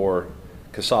is for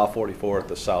CSAH 44 at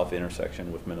the south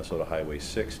intersection with Minnesota Highway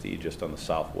 60, just on the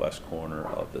southwest corner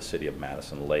of the city of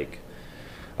Madison Lake.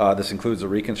 This includes the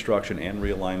reconstruction and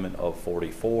realignment of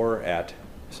 44 at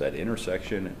said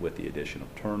intersection with the addition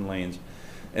of turn lanes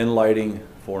and lighting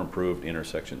for improved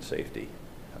intersection safety.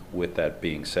 With that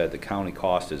being said, the county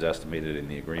cost is estimated in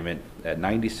the agreement at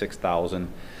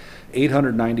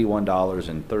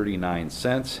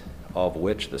 $96,891.39, of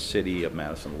which the city of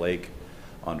Madison Lake,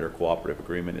 under cooperative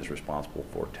agreement, is responsible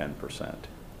for 10%.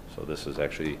 So this is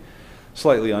actually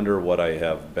slightly under what I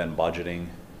have been budgeting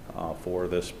for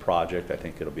this project. I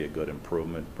think it'll be a good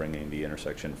improvement, bringing the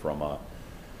intersection from a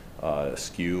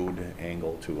skewed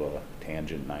angle to a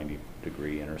tangent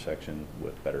 90-degree intersection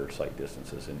with better sight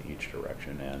distances in each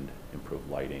direction and improved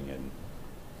lighting and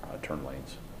turn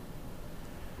lanes.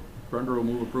 Brunder will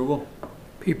move approval.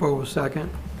 People will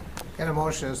second. Got a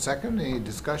motion and a second. Any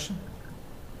discussion?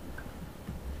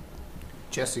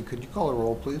 Jesse, could you call the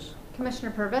roll, please?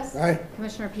 Commissioner Purvis. Aye.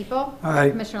 Commissioner People. Aye.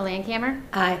 Commissioner Landcamer.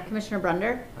 Aye. Commissioner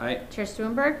Brunder. Aye. Chair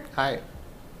Stuenberg. Aye.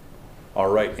 All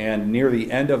right, and near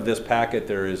the end of this packet,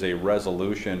 there is a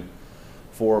resolution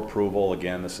for approval.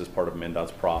 Again, this is part of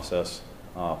MnDOT's process,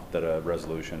 that a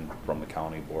resolution from the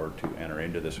county board to enter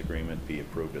into this agreement be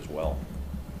approved as well.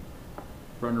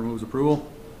 Brunder moves approval.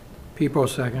 People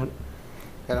second.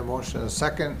 Got a motion and a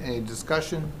second. Any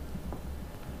discussion?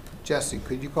 Jesse,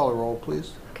 could you call the roll,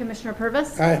 please? Commissioner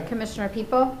Purvis. Aye. Commissioner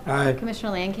People. Aye.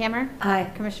 Commissioner Landcamer.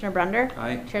 Aye. Commissioner Brunder.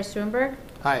 Aye. Chair Stuenberg.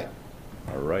 Aye.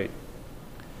 All right.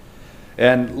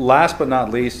 And last but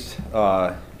not least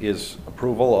is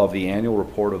approval of the annual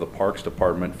report of the Parks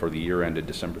Department for the year ended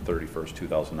December 31st,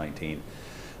 2019.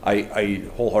 I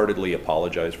wholeheartedly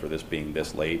apologize for this being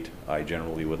this late. I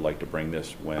generally would like to bring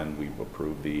this when we've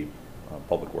approved the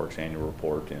Public Works annual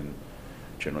report in,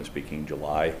 generally speaking,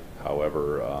 July.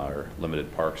 However, our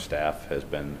limited park staff has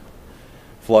been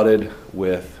flooded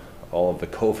with all of the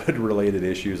COVID-related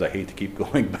issues. I hate to keep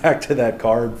going back to that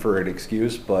card for an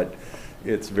excuse, but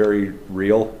it's very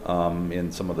real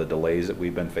in some of the delays that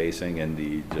we've been facing and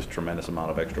the just tremendous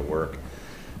amount of extra work.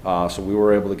 So we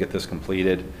were able to get this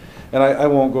completed. And I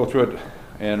won't go through it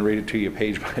and read it to you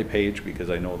page by page because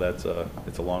I know it's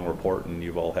a long report and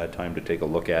you've all had time to take a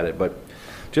look at it. But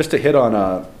just to hit on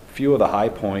a few of the high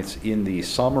points in the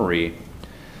summary,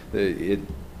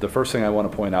 the first thing I want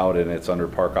to point out, and it's under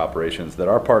park operations, that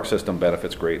our park system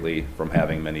benefits greatly from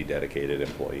having many dedicated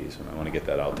employees. And I want to get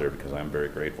that out there because I'm very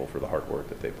grateful for the hard work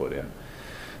that they put in.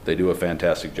 They do a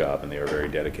fantastic job and they are very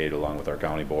dedicated along with our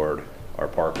county board, our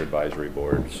park advisory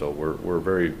board. So we're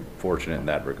very fortunate in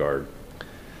that regard.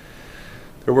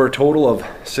 There were a total of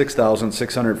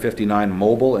 6,659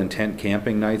 mobile and tent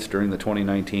camping nights during the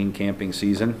 2019 camping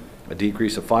season, a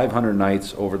decrease of 500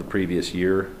 nights over the previous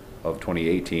year of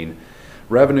 2018.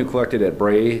 Revenue collected at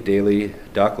Bray, Daly,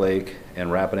 Duck Lake,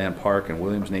 and Rapidan Park and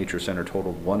Williams Nature Center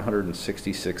totaled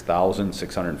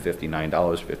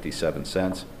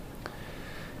 $166,659.57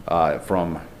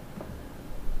 from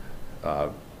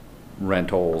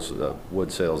rentals,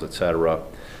 wood sales, et cetera.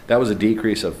 That was a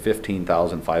decrease of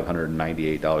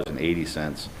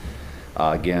 $15,598.80.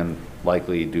 Again,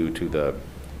 likely due to the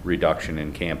reduction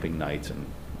in camping nights and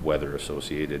weather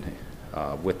associated.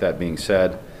 With that being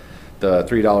said, the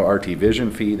 $3 RT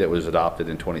Vision fee that was adopted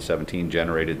in 2017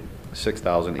 generated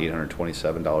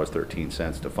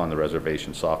 $6,827.13 to fund the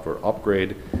reservation software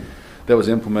upgrade that was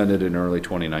implemented in early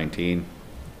 2019.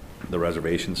 The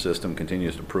reservation system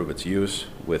continues to prove its use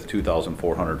with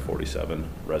 2,447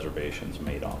 reservations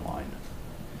made online.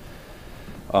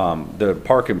 The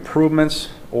park improvements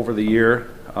over the year,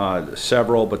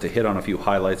 several, but to hit on a few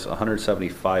highlights,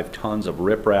 175 tons of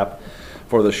riprap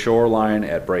for the shoreline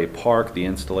at Bray Park, the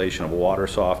installation of a water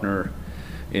softener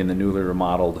in the newly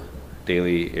remodeled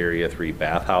Daly Area 3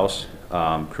 bathhouse.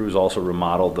 Crews also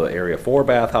remodeled the Area 4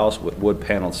 bathhouse with wood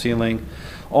paneled ceiling,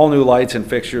 all new lights and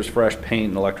fixtures, fresh paint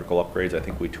and electrical upgrades. I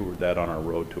think we toured that on our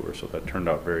road tour, so that turned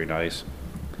out very nice.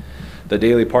 The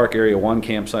Daly Park Area 1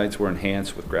 campsites were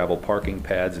enhanced with gravel parking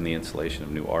pads and the installation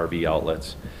of new RV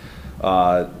outlets.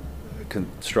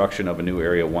 Construction of a new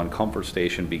Area 1 comfort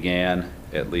station began,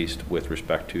 at least with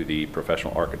respect to the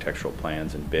professional architectural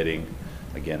plans and bidding.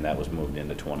 Again, that was moved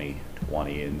into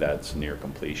 2020, and that's near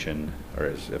completion, or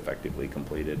is effectively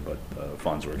completed, but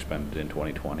funds were expended in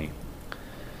 2020,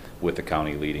 with the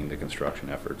county leading the construction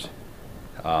efforts.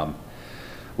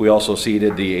 We also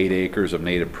seeded the 8 acres of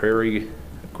native prairie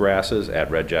grasses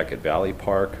at Red Jacket Valley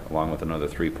Park, along with another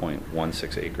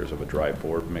 3.16 acres of a dry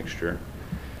forage mixture,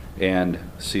 and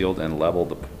sealed and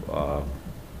leveled the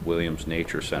Williams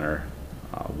Nature Center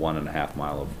 1.5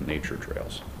 mile of nature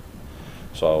trails.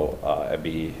 So I'd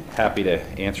be happy to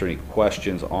answer any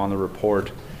questions on the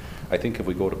report. I think if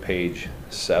we go to page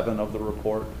 7 of the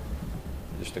report,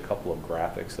 just a couple of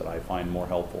graphics that I find more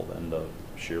helpful than the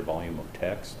sheer volume of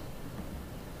text.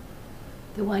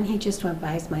 The one he just went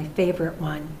by is my favorite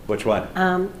one. Which one?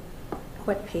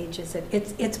 What page is it?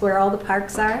 It's where all the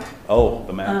parks are. Oh,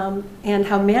 the map. And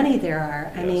how many there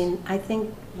are. I Yes. mean, I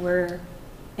think we're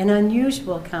an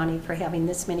unusual county for having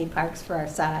this many parks for our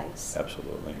size.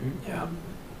 Absolutely. Yeah.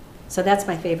 So that's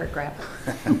my favorite graphic.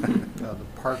 The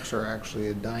parks are actually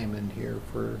a diamond here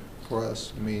for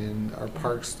us. I mean, and our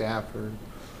park staff are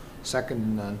second to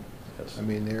none. Yes. I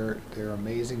mean, they're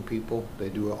amazing people. They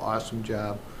do an awesome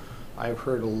job. I've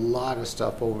heard a lot of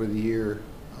stuff over the year.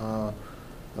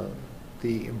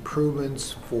 The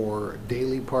improvements for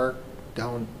Daly Park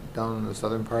down in the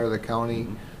southern part of the county,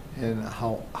 and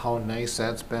how nice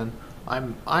that's been.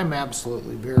 I'm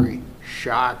absolutely very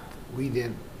shocked we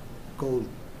didn't go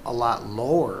a lot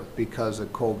lower because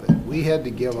of COVID. We had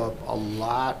to give up a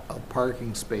lot of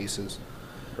parking spaces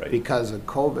because of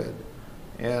COVID,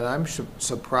 and I'm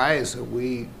surprised that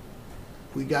we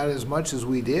got as much as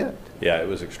we did. Yeah, it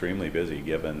was extremely busy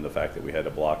given the fact that we had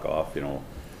to block off,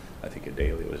 I think a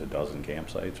daily was a dozen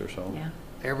campsites or so. Yeah.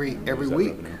 Every Use that week.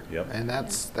 revenue. Yep. And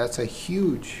that's a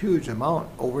huge amount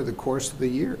over the course of the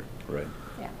year. Right.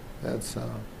 Yeah. That's,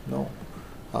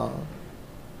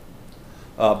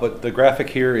 But the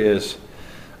graphic here is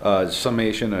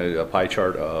summation, a pie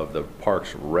chart of the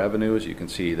park's revenues. You can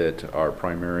see that our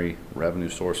primary revenue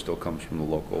source still comes from the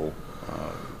local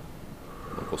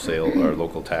sale or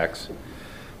local tax,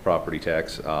 property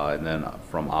tax, and then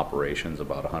from operations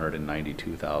about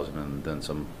 192,000, and then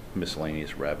some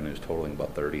miscellaneous revenues totaling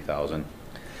about 30,000.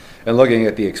 And looking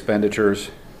at the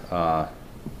expenditures,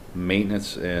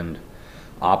 maintenance and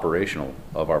operational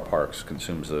of our parks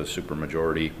consumes the super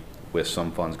majority, with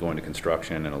some funds going to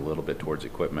construction and a little bit towards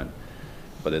equipment.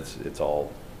 But it's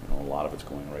all, a lot of it's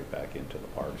going right back into the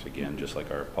parks again, just like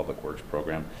our public works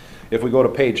program. If we go to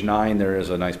page 9, there is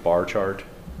a nice bar chart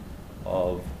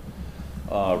of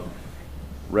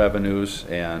revenues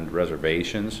and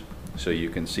reservations. So you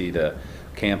can see the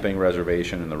camping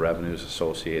reservation and the revenues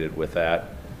associated with that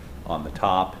on the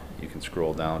top. You can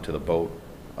scroll down to the boat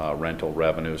rental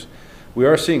revenues. We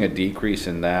are seeing a decrease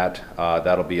in that.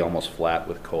 That'll be almost flat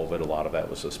with COVID. A lot of that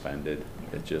was suspended.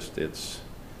 It's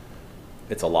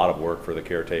a lot of work for the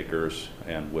caretakers,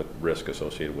 and with risk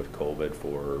associated with COVID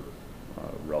for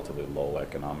relatively low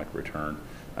economic return.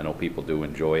 I know people do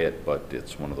enjoy it, but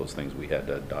it's one of those things we had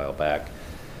to dial back.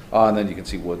 And then you can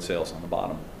see wood sales on the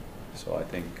bottom. So I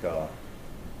think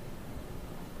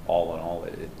all in all,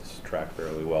 it's tracked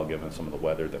fairly well given some of the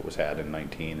weather that was had in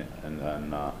 19, and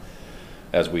then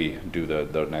as we do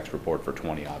the next report for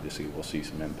 20, obviously we'll see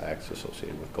some impacts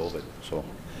associated with COVID. So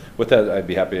with that, I'd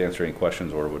be happy to answer any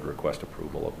questions or would request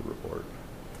approval of the report.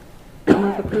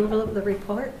 Move approval of the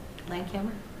report.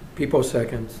 Landcamer? People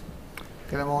seconds.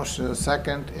 Get a motion and a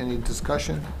second. Any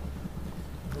discussion?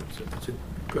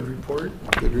 Good report.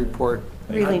 Good report.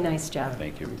 Really nice job.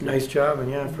 Thank you. Nice job, and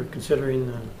yeah, for considering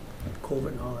the COVID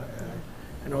and all that.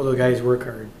 I know the guys work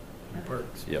hard in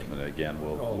parks. Yep, and again,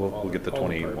 All we'll get the all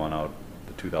the 21 out,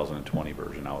 the 2020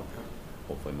 version out,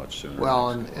 hopefully much sooner. Well,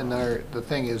 and the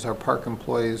thing is, our park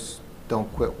employees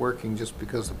don't quit working just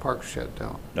because the park's shut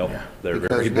down. Nope, Yeah. they're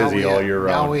Because very now busy we all have- year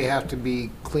Now round. we have to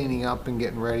be cleaning up and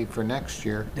getting ready for next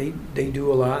year. They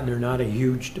do a lot, and they're not a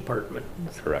huge department.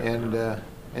 Correct.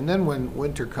 And then when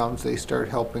winter comes, they start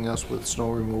helping us with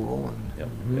snow removal and, Yep,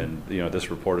 Mhm. and, you know,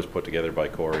 this report is put together by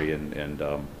Corey and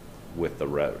with the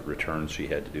returns she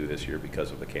had to do this year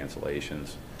because of the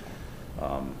cancellations.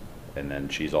 And then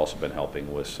she's also been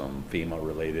helping with some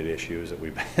FEMA-related issues that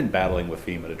we've been battling with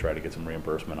FEMA to try to get some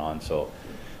reimbursement on, so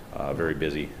very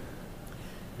busy.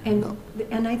 And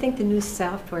I think the new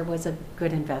software was a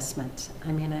good investment.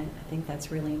 I mean, I think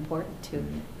that's really important to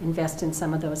invest in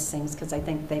some of those things, because I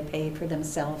think they pay for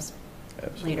themselves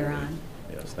later Absolutely. on.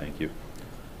 Yes, thank you.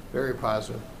 very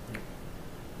positive.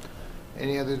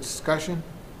 Any other discussion?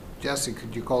 Jesse,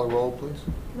 could you call a roll, please?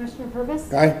 Commissioner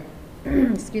Purvis? Aye.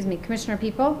 Excuse me, Commissioner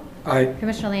People? Aye.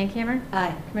 Commissioner Landcamer?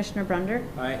 Aye. Commissioner Brunder?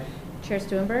 Aye. Chair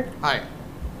Stuenberg? Aye.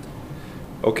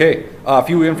 Okay, a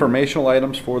few informational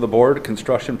items for the board,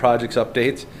 construction projects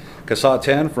updates. CASA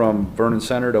 10 from Vernon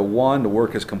Center to 1, the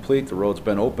work is complete, the road's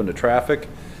been open to traffic.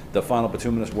 The final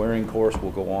bituminous wearing course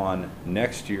will go on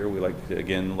next year. We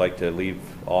like to leave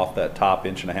off that top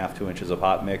 1.5 to 2 inches of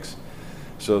hot mix,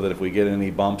 so that if we get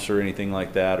any bumps or anything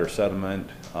like that or sediment,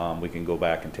 we can go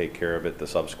back and take care of it the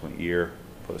subsequent year,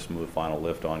 put a smooth final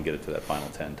lift on, get it to that final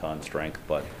 10-ton strength,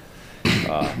 but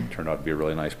turned out to be a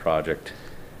really nice project.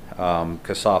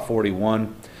 CASA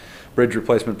 41, bridge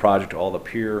replacement project, all the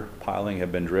pier piling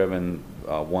have been driven.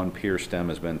 One pier stem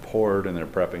has been poured, and they're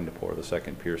prepping to pour the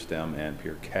second pier stem and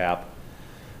pier cap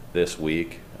this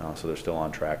week. So they're still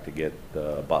on track to get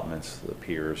the abutments, the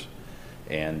piers,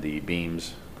 and the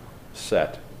beams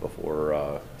set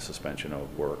before suspension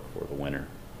of work for the winter.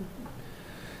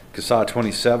 CASA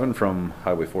 27 from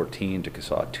Highway 14 to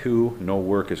CASA 2. No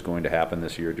work is going to happen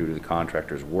this year due to the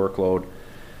contractor's workload.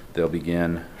 They'll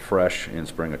begin fresh in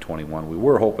spring of 21. We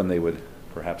were hoping they would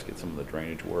perhaps get some of the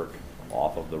drainage work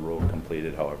off of the road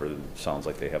completed. However, it sounds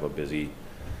like they have a busy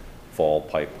fall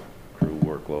pipe crew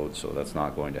workload, so that's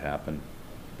not going to happen.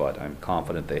 But I'm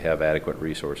confident they have adequate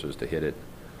resources to hit it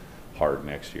hard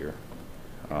next year.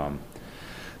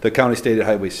 The County State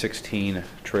Highway 16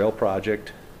 trail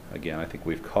project, again, I think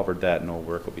we've covered that. No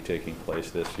work will be taking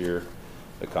place this year.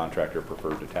 The contractor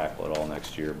preferred to tackle it all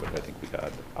next year, but I think we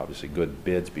got obviously good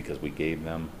bids because we gave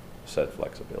them said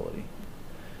flexibility.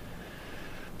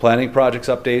 Planning projects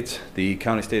updates, the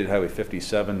County State Highway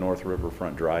 57 North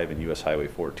Riverfront Drive and US Highway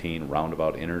 14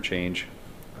 roundabout interchange.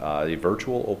 The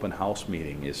virtual open house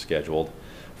meeting is scheduled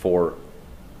for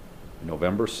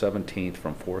November 17th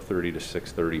from 4:30 to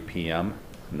 6:30 p.m.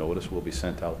 Notice will be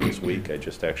sent out this week. I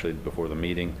just actually, before the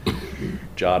meeting,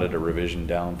 jotted a revision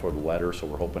down for the letter, so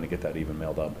we're hoping to get that even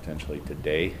mailed out potentially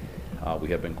today. We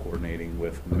have been coordinating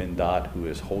with MnDOT, who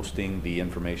is hosting the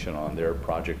information on their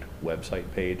project website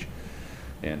page.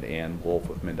 And Ann Wolf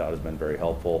with MnDOT has been very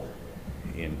helpful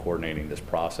in coordinating this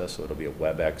process, so it'll be a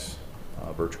WebEx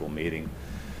virtual meeting.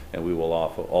 And we will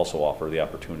also offer the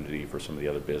opportunity for some of the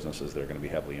other businesses that are going to be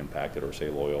heavily impacted, or say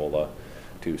Loyola,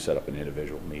 to set up an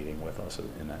individual meeting with us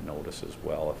in that notice as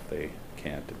well if they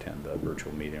can't attend the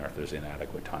virtual meeting or if there's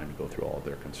inadequate time to go through all of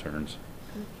their concerns.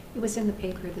 It was in the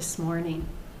paper this morning,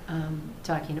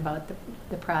 talking about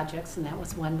the projects, and that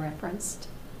was one referenced.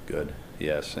 Good,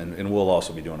 yes, and we'll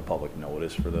also be doing a public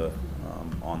notice for the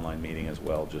online meeting as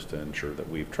well, just to ensure that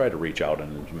we've tried to reach out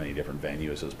in as many different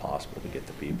venues as possible to get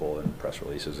to people and press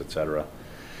releases, etc.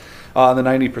 The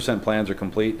 90% plans are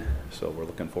complete, so we're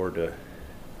looking forward to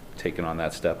taking on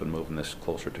that step and moving this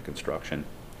closer to construction.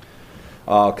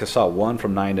 CASA 1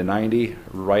 from 9 to 90,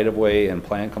 right-of-way and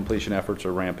plan completion efforts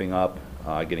are ramping up,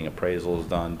 getting appraisals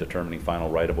done, determining final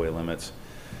right-of-way limits,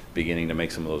 beginning to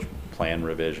make some of those plan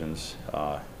revisions.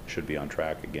 Should be on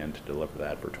track again to deliver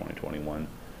that for 2021.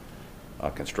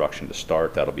 Construction to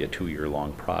start, that'll be a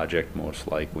 2-year-long project most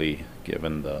likely,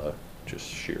 given the just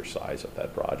sheer size of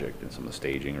that project and some of the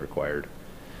staging required.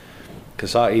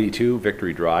 CASA 82,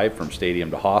 Victory Drive from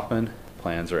Stadium to Hoffman.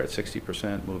 Plans are at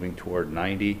 60%, moving toward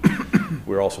 90.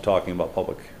 We're also talking about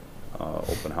public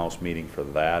open house meeting for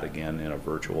that, again in a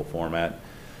virtual format.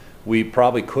 We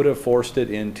probably could have forced it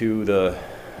into the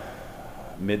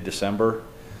mid-December.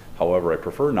 However, I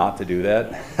prefer not to do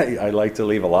that. I like to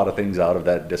leave a lot of things out of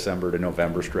that December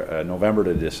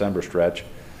to December stretch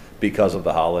because of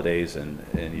the holidays and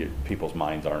people's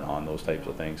minds aren't on those types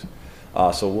of things.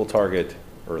 So we'll target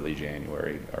early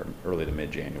January, or early to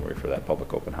mid-January for that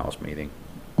public open house meeting.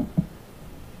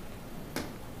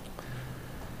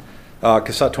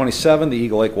 CSAH 27, the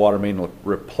Eagle Lake Water Main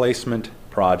Replacement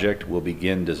Project will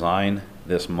begin design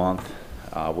this month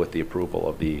with the approval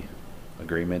of the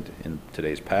agreement in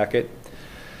today's packet.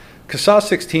 CSAH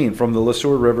 16, from the Le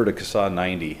Sueur River to CSAH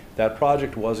 90, that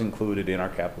project was included in our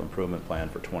capital improvement plan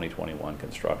for 2021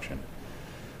 construction.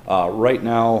 Right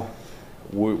now,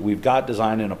 we've got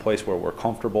design in a place where we're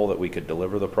comfortable that we could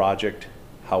deliver the project.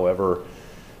 However,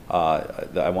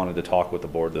 I wanted to talk with the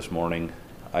board this morning.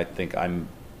 I think I'm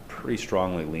pretty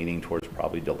strongly leaning towards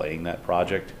probably delaying that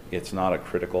project. It's not a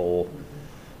critical,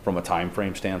 from a time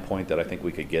frame standpoint, that I think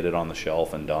we could get it on the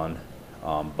shelf and done.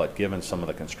 But given some of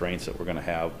the constraints that we're going to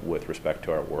have with respect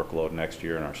to our workload next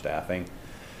year and our staffing,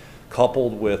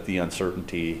 coupled with the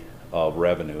uncertainty of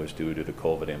revenues due to the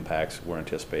COVID impacts, we're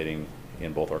anticipating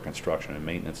in both our construction and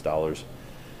maintenance dollars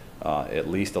at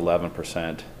least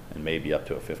 11% and maybe up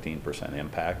to a 15%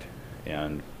 impact.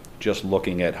 And just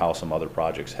looking at how some other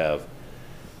projects have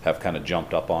kind of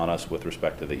jumped up on us with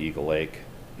respect to the Eagle Lake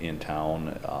in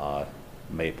town,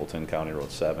 Mapleton County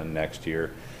Road 7 next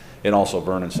year, and also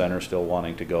Vernon Center still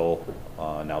wanting to go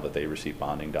now that they receive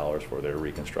bonding dollars for their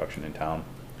reconstruction in town.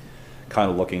 Kind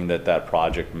of looking that that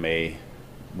project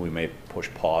we may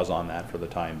push pause on that for the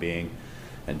time being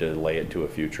and delay it to a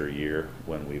future year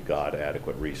when we've got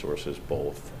adequate resources,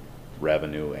 both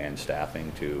revenue and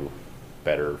staffing, to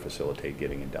better facilitate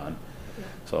getting it done.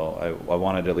 So I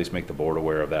wanted to at least make the board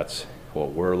aware of that's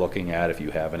what we're looking at. If you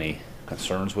have any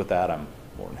concerns with that, I'm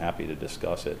more than happy to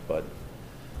discuss it, but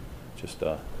just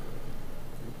okay.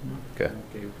 Okay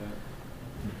with that.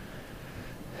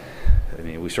 I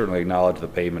mean, we certainly acknowledge the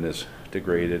pavement is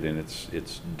degraded and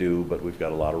it's due, but we've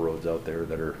got a lot of roads out there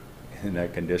that are in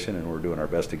that condition, and we're doing our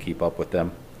best to keep up with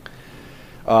them.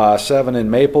 7 in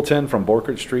Mapleton, from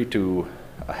Borkert Street to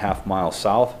a half-mile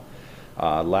south.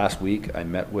 Last week I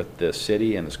met with the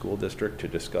city and the school district to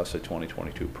discuss a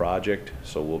 2022 project,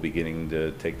 so we'll be getting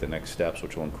to take the next steps,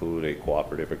 which will include a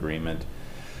cooperative agreement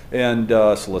and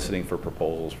soliciting for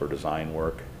proposals for design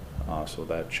work. So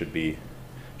that should be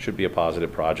a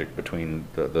positive project between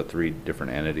the three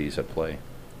different entities at play.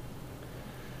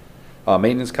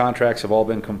 Maintenance contracts have all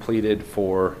been completed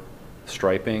for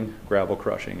striping, gravel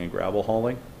crushing, and gravel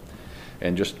hauling.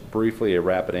 And just briefly, a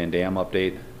Rapidan Dam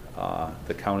update.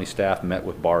 The county staff met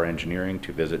with Bar Engineering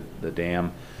to visit the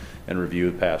dam and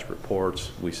review past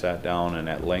reports. We sat down and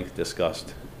at length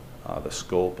discussed the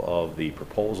scope of the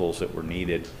proposals that were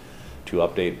needed to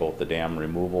update both the dam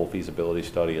removal feasibility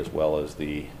study as well as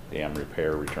the dam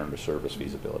repair return to service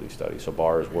feasibility study. So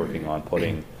Bar is working on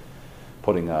putting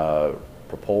a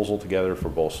proposal together for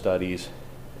both studies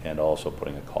and also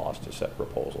putting a cost to set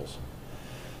proposals.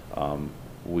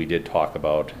 We did talk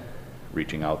about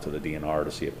reaching out to the DNR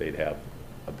to see if they'd have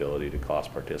ability to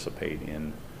cost participate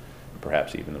in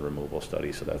perhaps even the removal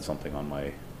study. So that's something on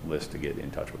my list to get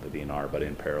in touch with the DNR, but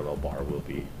in parallel, Bar will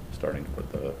be starting to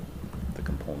put the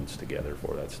components together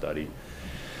for that study.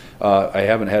 I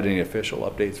haven't had any official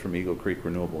updates from Eagle Creek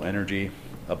Renewable Energy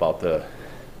about the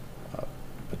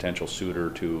potential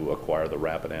suitor to acquire the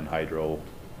Rapidan Hydro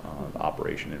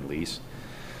operation and lease.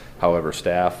 However,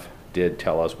 staff did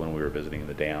tell us when we were visiting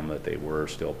the dam that they were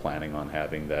still planning on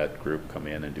having that group come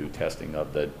in and do testing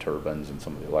of the turbines and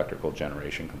some of the electrical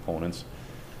generation components.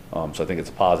 So I think it's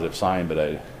a positive sign,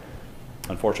 but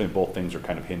unfortunately both things are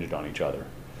kind of hinged on each other.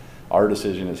 Our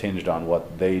decision is hinged on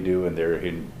what they do, and their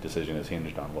decision is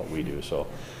hinged on what we do. So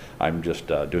I'm just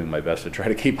doing my best to try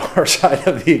to keep our side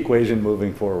of the equation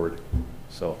moving forward.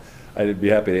 So I'd be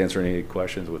happy to answer any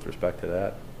questions with respect to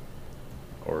that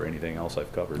or anything else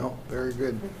I've covered. No, very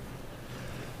good.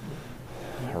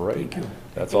 All right. Thank you.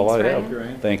 That's all I have.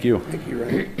 Ryan. Thank you. Thank you,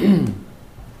 Ryan.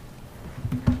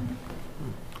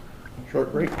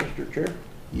 Short break, Mr. Chair.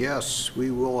 Yes,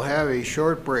 we will have a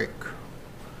short break.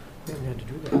 Didn't have to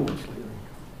do that honestly.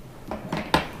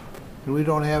 And we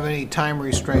don't have any time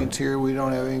restraints here. We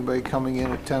don't have anybody coming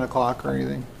in at 10 o'clock or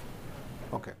anything?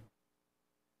 Okay.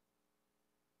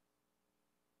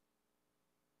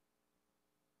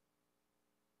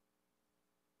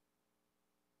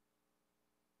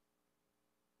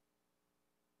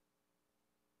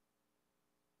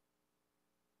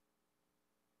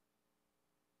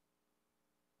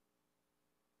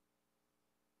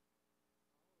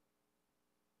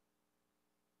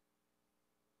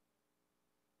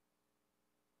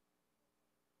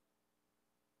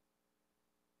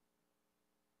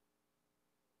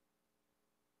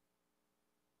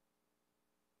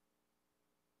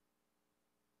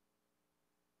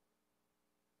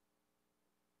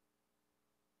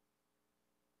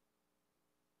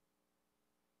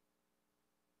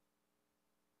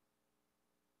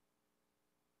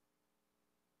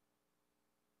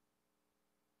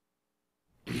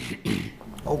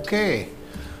 Okay,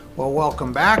 well,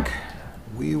 welcome back.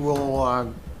 We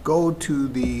will go to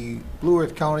the Blue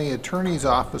Earth County Attorney's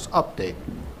Office update.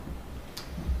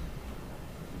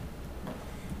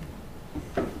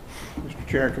 Mr.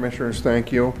 Chair and Commissioners,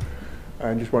 thank you.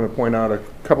 I just want to point out a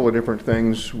couple of different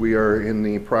things. We are in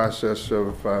the process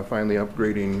of finally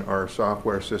upgrading our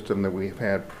software system that we've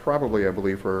had probably, I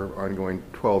believe, for ongoing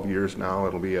 12 years now.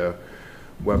 It'll be a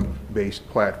web-based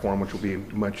platform, which will be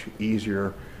much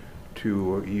easier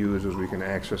to use as we can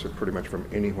access it pretty much from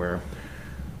anywhere.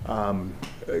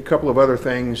 A couple of other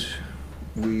things.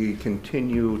 We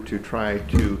continue to try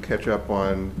to catch up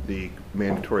on the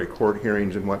mandatory court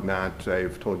hearings and whatnot.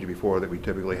 I've told you before that we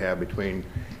typically have between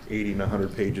 80 and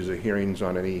 100 pages of hearings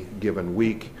on any given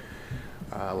week.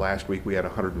 Last week we had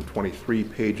 123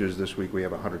 pages. This week we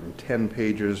have 110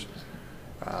 pages.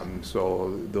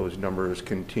 So those numbers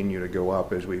continue to go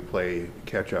up as we play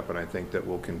catch up, and I think that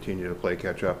we'll continue to play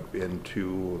catch up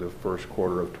into the first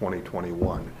quarter of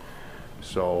 2021.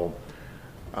 So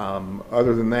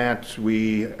other than that,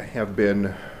 we have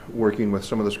been working with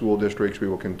some of the school districts. We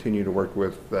will continue to work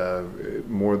with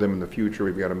more of them in the future.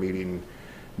 We've got a meeting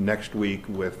next week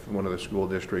with one of the school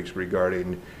districts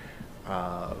regarding,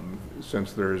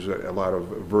 since there's a lot of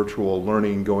virtual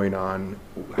learning going on,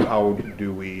 how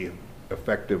do we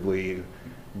effectively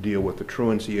deal with the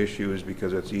truancy issues,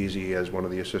 because it's easy, as one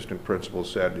of the assistant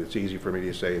principals said, it's easy for me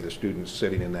to say the student's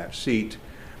sitting in that seat,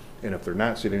 and if they're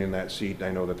not sitting in that seat, I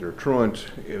know that they're truant,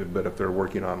 but if they're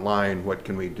working online, what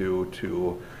can we do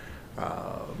to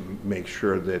make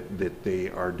sure that they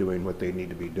are doing what they need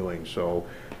to be doing? So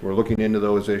we're looking into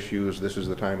those issues. This is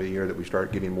the time of the year that we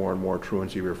start getting more and more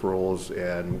truancy referrals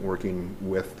and working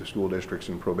with the school districts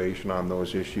and probation on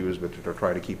those issues, but to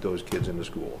try to keep those kids in the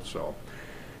school. So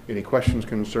any questions,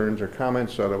 concerns, or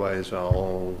comments? Otherwise,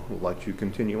 I'll let you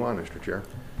continue on, Mr. Chair.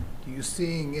 Do you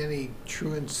seeing any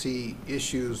truancy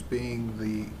issues being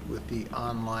with the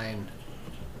online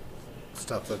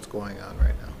stuff that's going on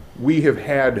right now? We have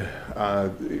had,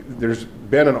 there's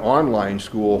been an online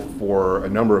school for a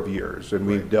number of years, and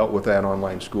we've dealt with that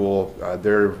online school.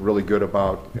 They're really good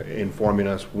about informing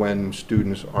us when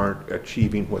students aren't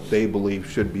achieving what they believe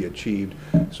should be achieved,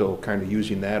 so kind of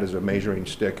using that as a measuring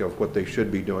stick of what they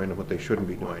should be doing and what they shouldn't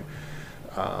be doing.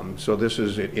 So this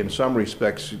is, in some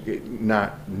respects,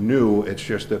 not new. It's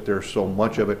just that there's so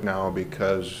much of it now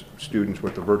because students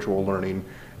with the virtual learning,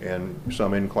 and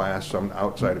some in class, some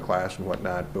outside of class and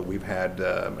whatnot, but we've had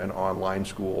an online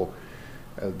school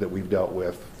that we've dealt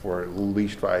with for at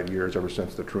least 5 years, ever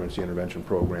since the truancy intervention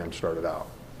program started out.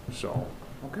 So,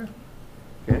 okay.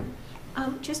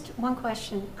 Just one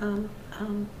question.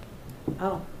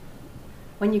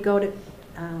 When you go to,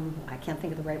 I can't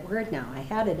think of the right word now. I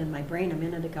had it in my brain a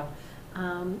minute ago.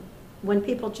 When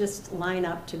people just line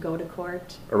up to go to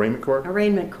court. Arraignment court?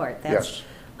 Arraignment court, that's. Yes.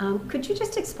 Could you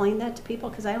just explain that to people?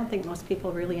 Because I don't think most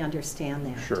people really understand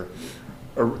that. Sure.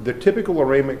 The typical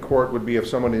arraignment court would be if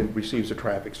someone receives a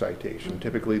traffic citation.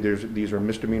 Typically, these are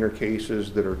misdemeanor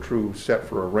cases that are set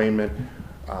for arraignment.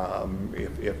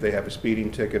 If they have a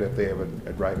speeding ticket, if they have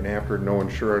a driving after, no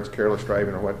insurance, careless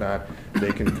driving or whatnot,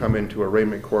 they can come into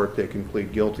arraignment court. They can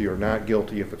plead guilty or not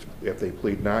guilty. If they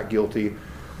plead not guilty,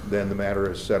 then the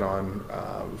matter is set on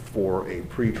for a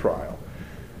pretrial.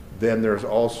 Then there's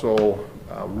also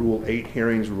Rule 8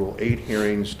 hearings. Rule 8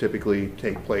 hearings typically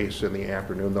take place in the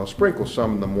afternoon. They'll sprinkle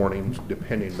some in the mornings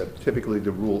depending, but typically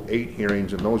the Rule 8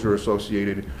 hearings, and those are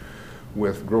associated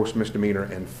with gross misdemeanor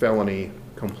and felony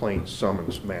complaint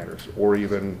summons matters, or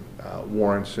even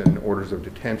warrants and orders of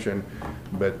detention,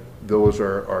 but those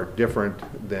are different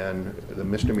than the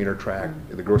misdemeanor track.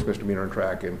 The gross misdemeanor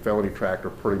track and felony track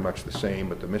are pretty much the same,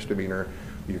 but the misdemeanor,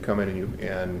 you come in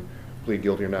and plead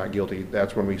guilty or not guilty,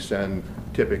 that's when we send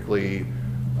typically,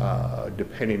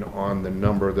 depending on the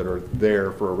number that are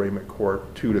there for arraignment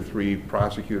court, 2 to 3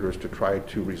 prosecutors to try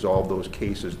to resolve those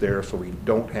cases there, so we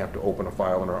don't have to open a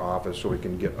file in our office, so we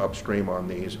can get upstream on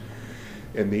these.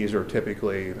 And these are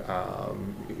typically,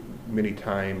 many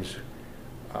times,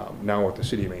 now with the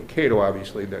city of Mankato,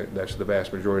 obviously, that's the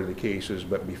vast majority of the cases,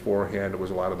 but beforehand it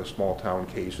was a lot of the small town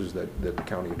cases that the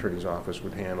county attorney's office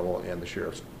would handle, and the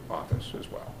sheriff's office as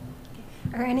well.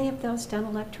 Are any of those done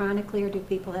electronically, or do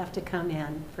people have to come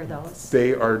in for those?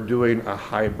 They are doing a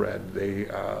hybrid. They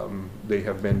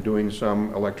have been doing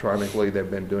some electronically. They've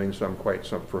been doing some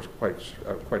for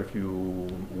quite a few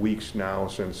weeks now,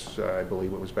 since I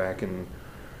believe it was back in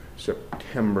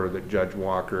September that Judge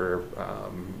Walker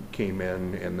came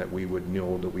in, and that we would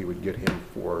know that we would get him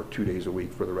for 2 days a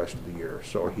week for the rest of the year.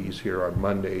 So he's here on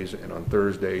Mondays and on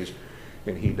Thursdays,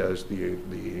 and he does the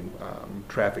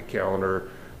traffic calendar,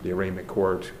 the arraignment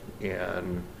court,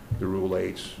 and the Rule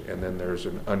 8s, and then there's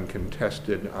an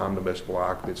uncontested omnibus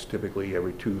block that's typically at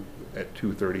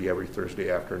 2:30 every Thursday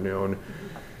afternoon.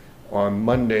 On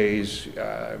Mondays,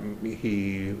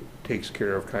 he takes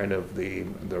care of kind of the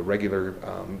regular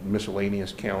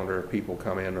miscellaneous calendar. People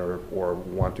come in or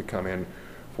want to come in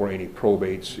for any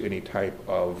probates, any type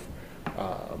of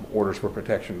orders for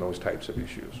protection, those types of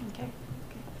issues. Okay.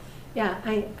 Yeah,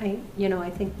 I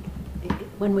think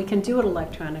when we can do it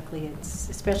electronically, it's,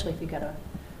 especially if you got a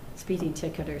speeding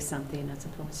ticket or something, as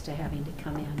opposed to having to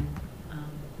come in.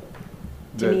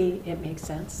 To me, it makes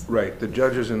sense. Right. The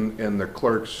judges and the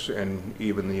clerks and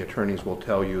even the attorneys will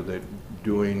tell you that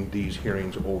doing these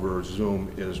hearings over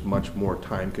Zoom is much more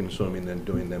time consuming than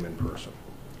doing them in person.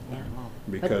 Yeah.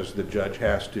 Because the judge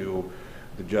and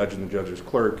the judge's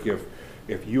clerk,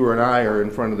 if you and I are in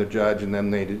front of the judge and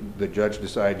then the judge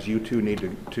decides you two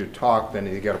need to talk, then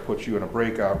they got to put you in a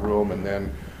breakout room, and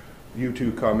then you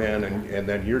two come in and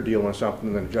then you're dealing with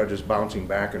something and the judge is bouncing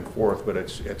back and forth, but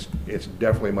it's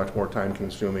definitely much more time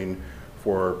consuming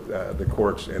for the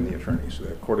courts and the attorneys.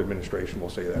 The court administration will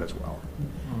say that as well.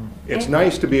 It's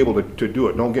nice to be able to do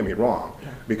it, don't get me wrong,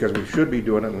 because we should be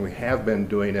doing it and we have been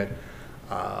doing it,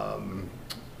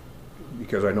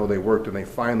 because I know they worked and they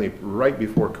finally, right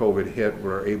before COVID hit,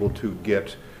 were able to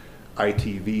get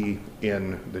ITV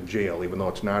in the jail, even though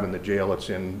it's not in the jail, it's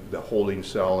in the holding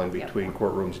cell in between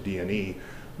courtrooms D and E,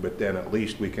 but then at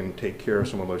least we can take care of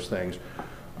some of those things.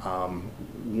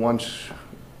 Once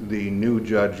the new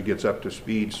judge gets up to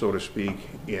speed, so to speak,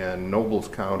 in Nobles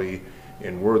County,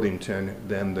 in Worthington,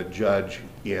 then the judge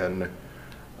in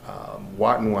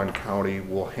Watonwan County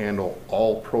will handle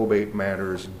all probate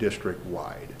matters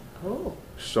district-wide. Oh.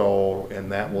 So,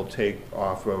 and that will take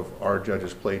off of our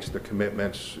judges' plates the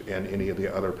commitments and any of the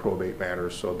other probate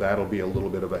matters, so that'll be a little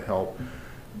bit of a help.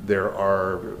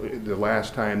 The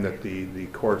last time that the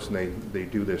courts, and they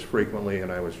do this frequently,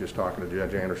 and I was just talking to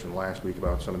Judge Anderson last week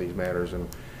about some of these matters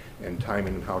and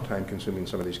timing and how time-consuming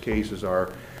some of these cases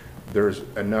are. There's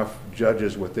enough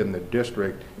judges within the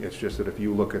district. It's just that if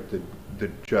you look at the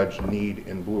judge need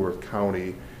in Blue Earth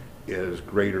County is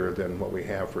greater than what we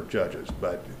have for judges,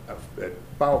 but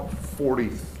about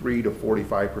 43 to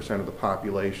 45% of the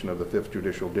population of the 5th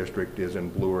Judicial District is in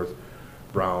Blue Earth,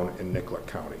 Brown, and Nicollet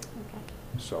County. Okay.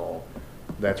 So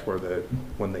that's where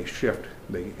when they shift,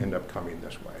 they end up coming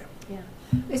this way. Yeah,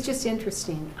 it's just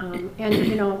interesting.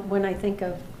 And, when I think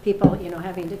of people,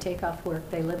 having to take off work,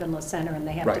 they live in La Center and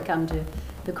they have to come to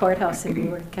the courthouse in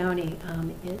Blue Earth County,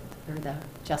 or the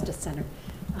Justice Center.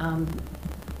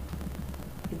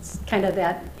 It's kind of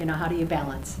that, how do you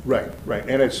balance? Right,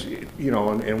 and it's,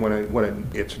 and when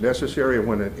it's necessary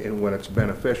and when it's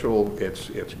beneficial,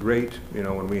 it's great.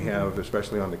 When we have,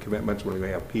 especially on the commitments, when we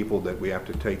have people that we have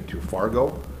to take to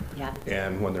Fargo. Yeah.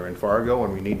 And when they're in Fargo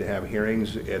and we need to have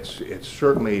hearings, it's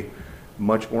certainly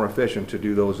much more efficient to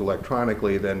do those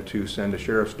electronically than to send a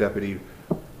sheriff's deputy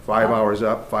 5 hours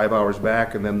up, 5 hours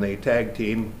back, and then they tag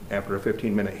team after a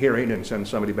 15-minute hearing and send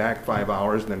somebody back 5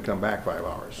 hours and then come back 5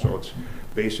 hours. So it's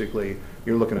basically,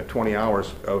 you're looking at 20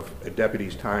 hours of a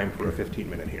deputy's time for a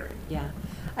 15-minute hearing. Yeah.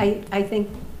 I think,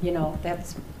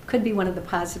 that's could be one of the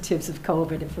positives of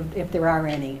COVID, if there are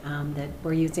any, that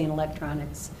we're using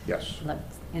electronics. Yes.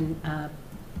 And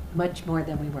much more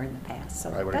than we were in the past.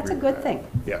 So I would that's a agree good with thing.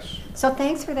 that. Yes. So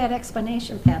thanks for that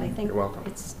explanation, Pat. I think You're welcome.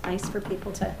 it's nice for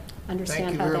people to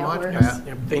understand you how very that much, works. Pat.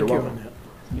 Thank You're you. welcome.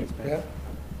 Thanks, Pat.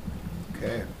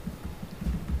 Okay.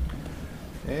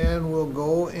 And we'll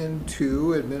go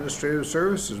into administrative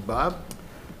services. Bob?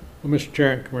 Well, Mr.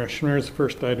 Chair and Commissioners, the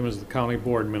first item is the county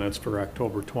board minutes for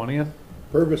October 20th.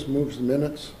 Purvis moves the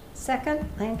minutes. Second,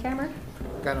 Landcamer?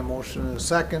 Got a motion and a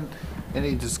second.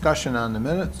 Any discussion on the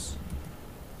minutes?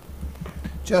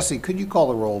 Jesse, could you call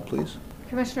the roll, please?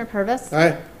 Commissioner Purvis.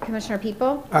 Aye. Commissioner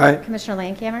People. Aye. Commissioner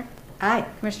Landcamer. Aye.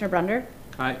 Commissioner Brunder.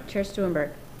 Aye. Chair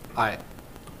Stuenberg. Aye.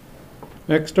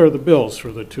 Next are the bills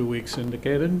for the 2 weeks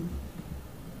indicated.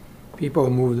 People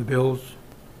move the bills.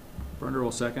 Brunder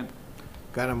will second.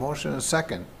 Got a motion and a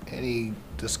second. Any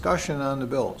discussion on the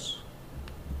bills?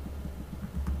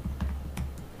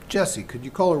 Jesse, could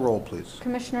you call the roll, please?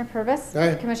 Commissioner Purvis.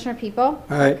 Aye. Commissioner People.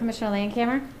 Aye. Commissioner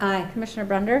Landcamer. Aye. Commissioner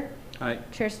Brunder. Aye.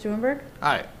 Chair Stuenberg.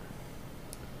 Aye.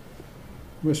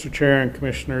 Mr. Chair and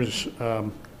Commissioners,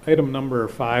 item number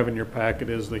 5 in your packet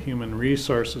is the Human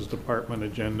Resources Department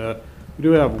agenda. We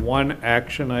do have one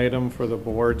action item for the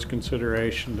board's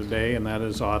consideration today, and that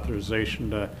is authorization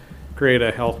to create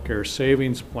a healthcare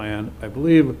savings plan. I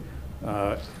believe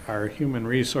our Human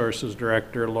Resources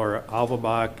Director, Laura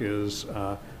Alvabach, is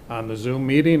on the Zoom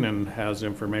meeting and has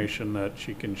information that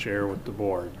she can share with the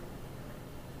board.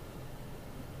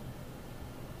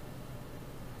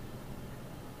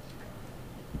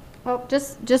 Oh,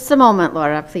 just a moment,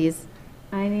 Laura, please.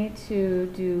 I need to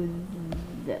do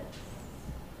this.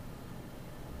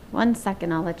 1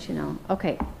 second, I'll let you know.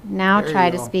 Okay, now There try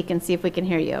you to go. speak and see if we can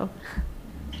hear you.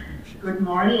 Good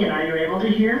morning, are you able to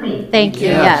hear me? Thank you,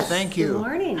 yes. Thank Good you.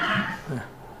 morning.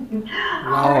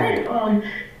 All right, well,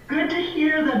 good to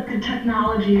hear that the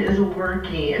technology is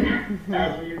working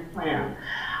as we planned.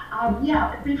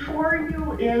 Yeah, before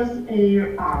you is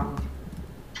a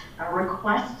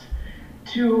request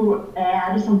to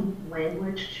add some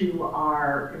language to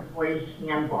our employee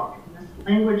handbook. And this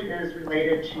language is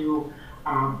related to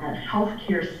a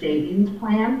healthcare savings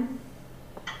plan.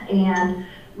 And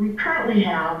we currently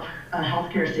have a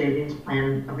healthcare savings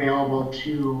plan available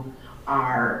to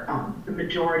our the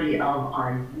majority of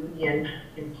our union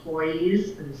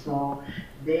employees, and so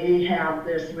they have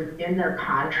this within their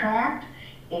contract.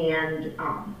 And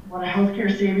what a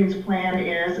healthcare savings plan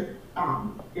is,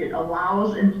 it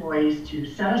allows employees to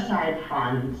set aside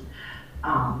funds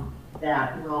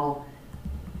that will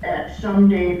at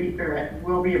someday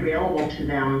will be available to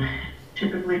them,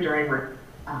 typically during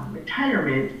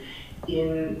retirement,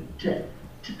 to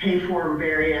pay for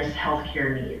various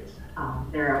healthcare needs.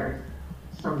 There are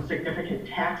some significant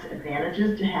tax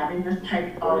advantages to having this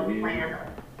type of plan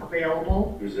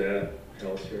available. Who's that?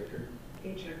 Health sector?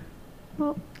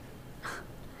 Oh.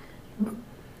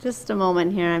 Just a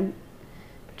moment here. I'm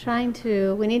trying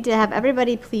to, we need to have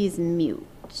everybody please mute.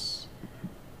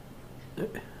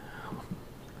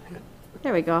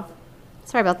 There we go.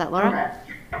 Sorry about that, Laura.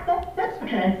 Okay. That's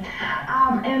okay.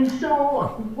 And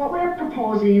so what we're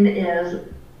proposing is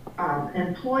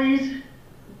employees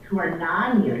who are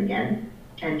non-union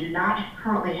and do not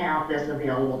currently have this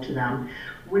available to them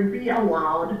would be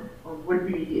allowed or would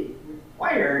be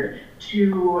required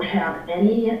to have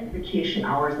any vacation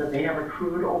hours that they have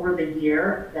accrued over the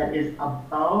year that is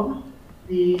above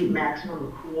the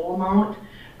maximum accrual amount.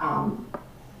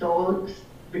 Those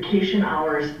vacation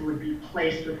hours would be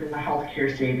placed within the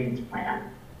healthcare savings plan.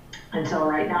 And so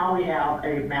right now we have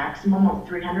a maximum of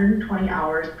 320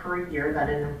 hours per year that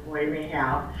an employee may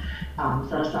have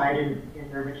set aside in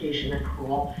their vacation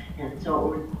accrual. And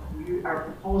so we are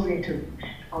proposing to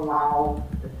allow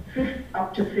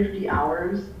up to 50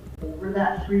 hours over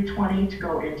that 320 to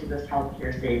go into this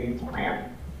healthcare savings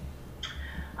plan.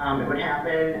 It would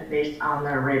happen based on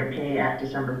the rate of pay at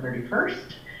December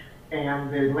 31st.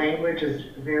 And the language is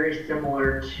very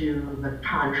similar to the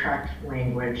contract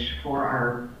language for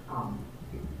our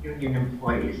union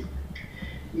employees.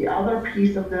 The other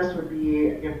piece of this would be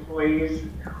employees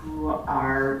who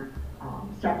are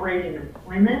separating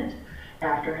employment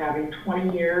after having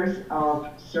 20 years of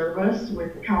service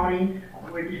with the county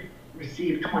would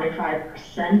receive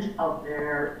 25% of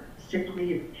their sick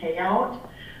leave payout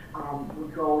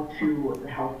would go to the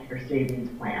healthcare savings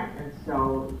plan. And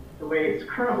so the way it's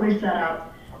currently set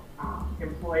up,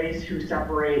 employees who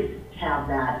separate have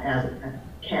that as a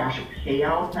cash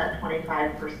payout, that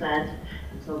 25%.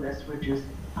 And so this would just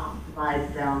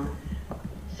provide them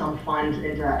some funds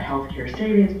into that healthcare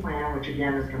savings plan, which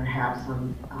again is going to have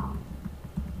some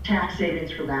tax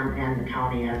savings for them and the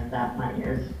county, as that money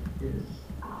is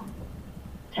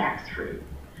tax-free.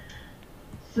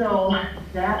 So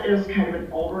that is kind of an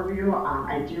overview.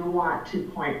 I do want to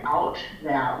point out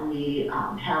that we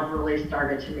have really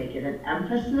started to make it an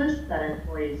emphasis that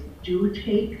employees do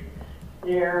take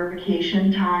their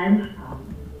vacation time. I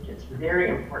think it's very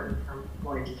important for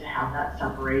employees to have that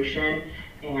separation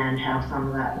and have some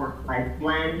of that work-life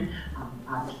blend.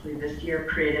 Obviously this year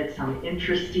created some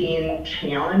interesting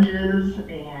challenges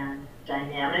and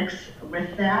dynamics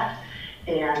with that.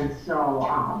 And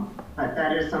so, but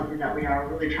that is something that we are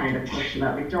really trying to push so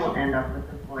that we don't end up with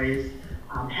employees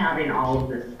having all of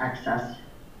this excess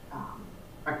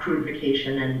accrued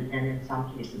vacation and in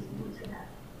some cases losing it.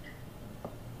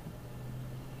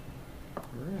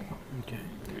 Okay.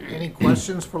 Any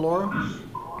questions for Laura?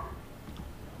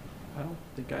 I don't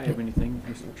think I have anything,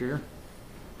 Mr. Chair.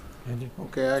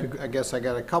 Okay, I guess I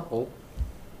got a couple.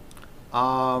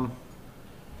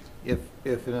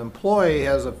 If an employee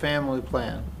has a family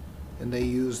plan and they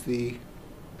use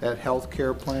that health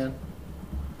care plan,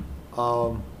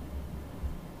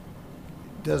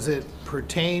 does it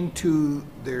pertain to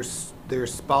their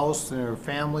spouse and their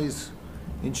family's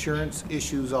insurance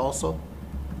issues also?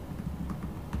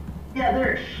 Yeah,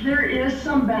 there is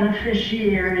some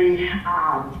beneficiary.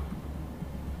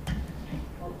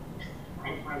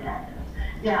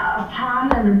 Yeah,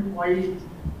 upon an employee's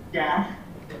death,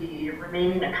 the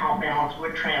remaining account balance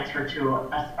would transfer to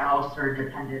a spouse or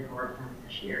dependent or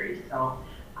beneficiary. So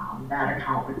that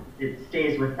account it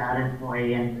stays with that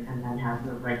employee and then has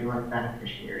the regular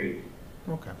beneficiary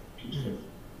Okay. pieces.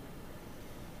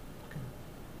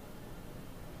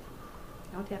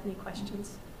 I don't have any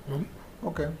questions.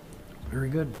 Okay. Very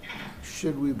good.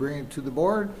 Should we bring it to the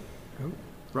board?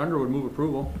 Brunder would move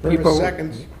approval. People-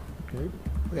 Seconds.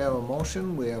 We have a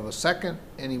motion, we have a second.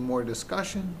 Any more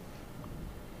discussion?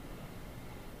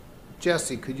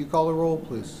 Jesse, could you call the roll,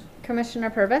 please? Commissioner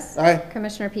Purvis. Aye.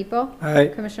 Commissioner People.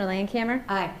 Aye. Commissioner Landcamer.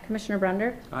 Aye. Commissioner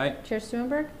Brunder. Aye. Chair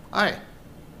Stuenberg. Aye.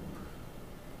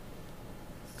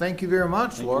 Thank you very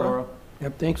much, Thank you, Laura.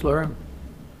 Yep, thanks, Laura.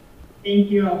 Thank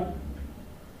you.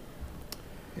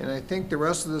 And I think the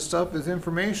rest of the stuff is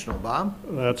informational. Bob?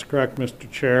 That's correct, Mr.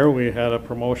 Chair. We had a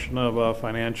promotion of a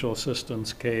financial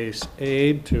assistance case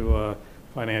aide to a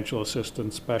financial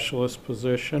assistance specialist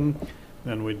position.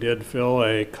 Then we did fill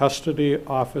a custody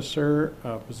officer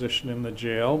position in the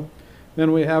jail.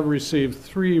 Then we have received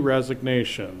 3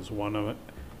 resignations, one of it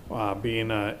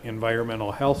being an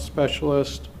environmental health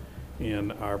specialist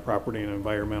in our Property and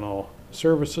Environmental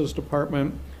Services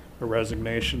Department, a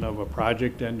resignation of a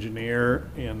project engineer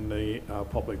in the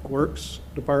Public Works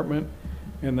Department,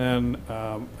 and then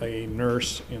a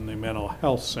nurse in the Mental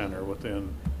Health Center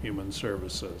within Human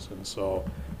Services. And so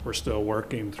we're still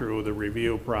working through the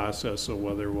review process of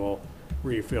whether we'll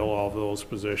refill all of those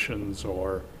positions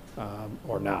or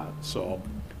not. So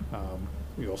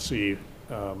you'll see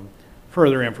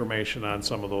further information on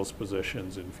some of those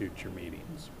positions in future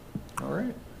meetings. All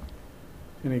right.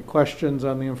 Any questions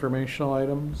on the informational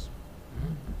items?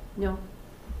 No?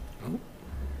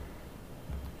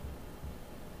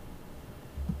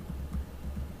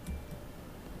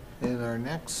 And our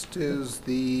next is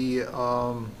the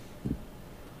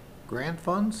grant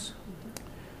funds.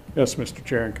 Yes, Mr.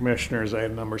 Chair and Commissioners,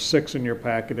 item number 6 in your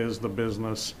packet is the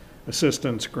Business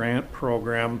Assistance Grant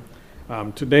Program.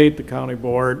 To date, the County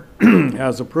Board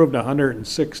has approved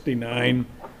 169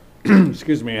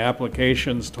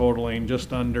 applications totaling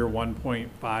just under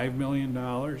 $1.5 million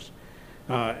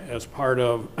as part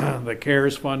of the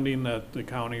CARES funding that the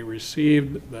county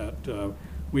received that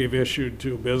we've issued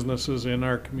to businesses in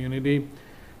our community.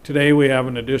 Today, we have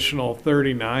an additional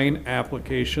 39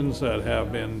 applications that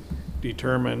have been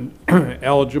determined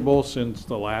eligible since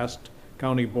the last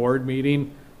county board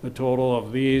meeting. The total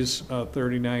of these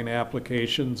 39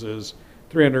 applications is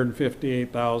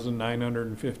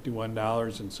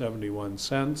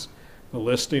 $358,951.71. The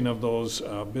listing of those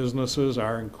businesses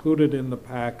are included in the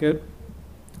packet.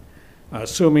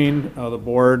 Assuming the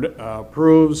board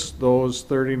approves those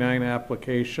 39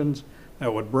 applications,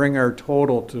 that would bring our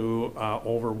total to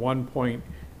over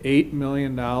 $1.8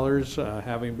 million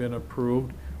having been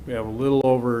approved. We have a little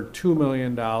over $2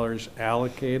 million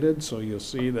allocated, so you'll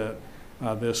see that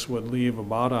this would leave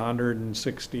about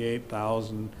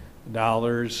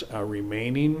 $168,000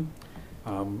 remaining.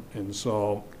 And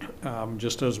so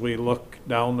just as we look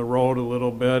down the road a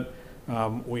little bit,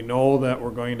 we know that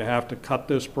we're going to have to cut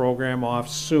this program off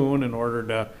soon in order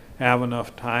to have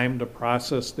enough time to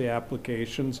process the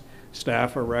applications.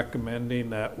 Staff are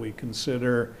recommending that we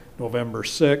consider November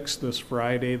 6th, this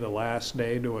Friday, the last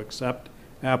day to accept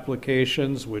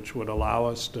applications, which would allow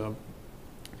us to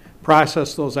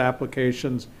process those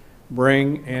applications,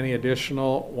 bring any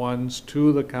additional ones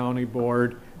to the county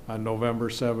board on November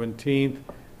 17th,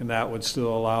 and that would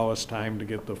still allow us time to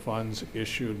get the funds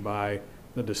issued by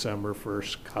the December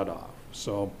 1st cutoff.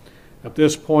 So at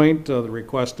this point, the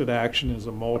requested action is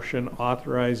a motion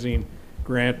authorizing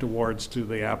grant awards to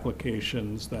the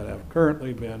applications that have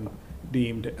currently been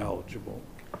deemed eligible.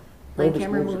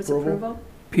 Landcamer moves approval.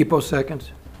 People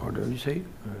seconds. Or do you say?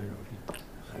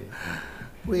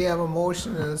 We have a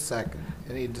motion and a second.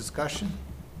 Any discussion?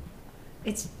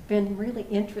 It's been really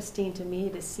interesting to me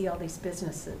to see all these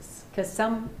businesses, because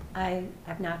some I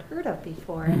have not heard of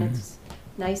before, and it's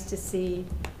nice to see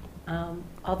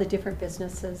all the different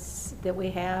businesses that we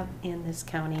have in this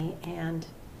county, and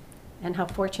how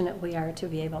fortunate we are to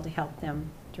be able to help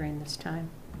them during this time.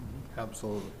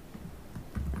 Absolutely.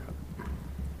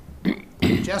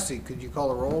 Jesse, could you call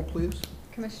the roll, please?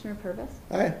 Commissioner Purvis.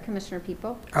 Aye. Commissioner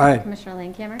People. Aye. Commissioner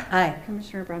Landcamer. Aye.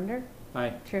 Commissioner Brunder.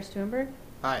 Aye. Chair Stuenberg.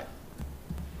 Aye.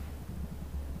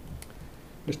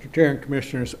 Mr. Chair and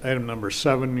Commissioners, item number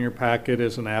 7 in your packet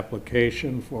is an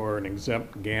application for an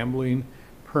exempt gambling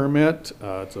permit.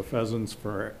 It's a Pheasants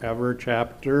Forever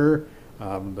chapter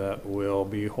that will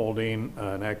be holding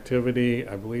an activity,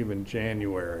 I believe, in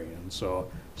January. And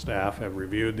so staff have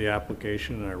reviewed the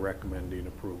application and are recommending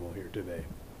approval here today.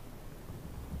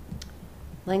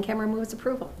 Landcamer moves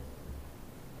approval.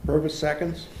 Purvis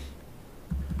seconds.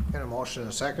 Got a motion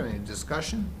and a second. Any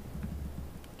discussion?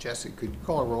 Jesse, could you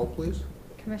call a roll, please?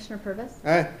 Commissioner Purvis.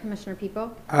 Aye. Commissioner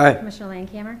People. Aye. Commissioner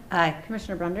Landcamer. Aye.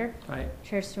 Commissioner Brunder. Aye.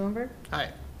 Chair Stuenberg. Aye.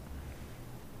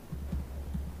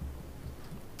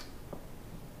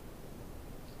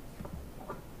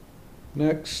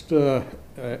 Next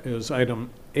is item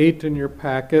 8 in your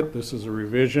packet. This is a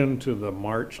revision to the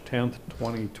March 10th,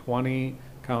 2020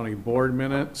 County Board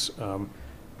minutes.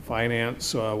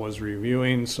 Finance was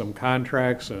reviewing some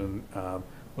contracts and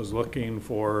was looking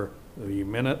for the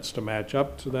minutes to match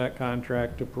up to that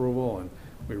contract approval, and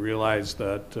we realized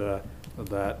that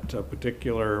that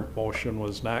particular motion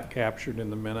was not captured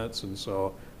in the minutes, and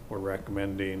so we're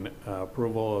recommending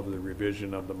approval of the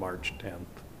revision of the March 10th.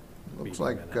 Looks meeting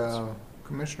like minutes.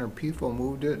 Commissioner People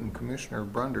moved it and Commissioner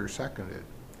Brunder seconded.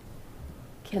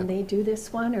 Can they do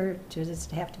this one, or does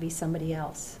it have to be somebody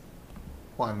else?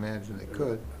 Well, I imagine they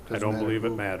could. I Doesn't don't matter believe it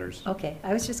who. matters. Okay,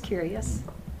 I was just curious.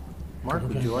 Mark,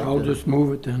 would you like I'll to? just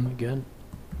move it then again.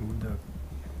 Move the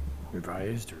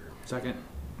revised or. Second?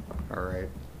 All right.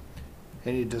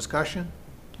 Any discussion?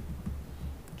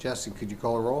 Jesse, could you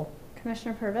call a roll?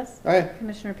 Commissioner Purvis. Aye.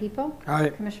 Commissioner People. Aye.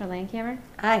 Commissioner Landcamer.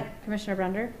 Aye. Commissioner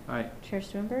Brunder. Aye. Chair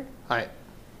Stuenberg. Aye.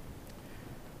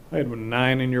 Item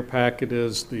 9 in your packet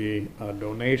is the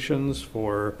donations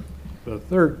for the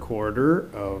third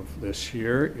quarter of this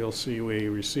year. You'll see we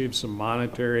received some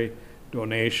monetary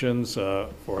donations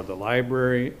for the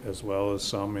library, as well as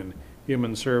some in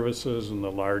human services, and the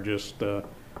largest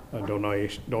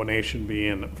donation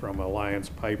being from Alliance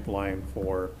Pipeline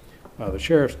for the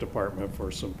Sheriff's Department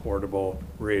for some portable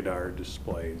radar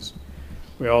displays.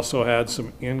 We also had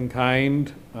some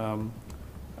in-kind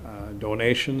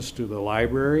donations to the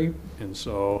library, and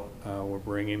so we're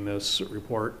bringing this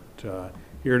report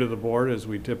here to the board, as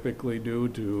we typically do,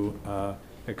 to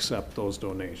accept those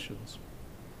donations.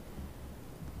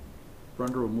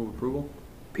 Brunder will move approval.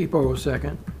 People will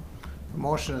second.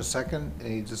 Motion is second.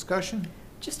 Any discussion?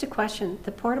 Just a question,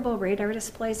 the portable radar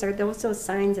displays, are those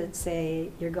signs that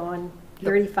say you're going Yep.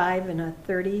 35 and a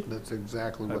 30? That's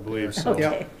exactly I what they believe are. so.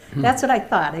 Okay, that's what I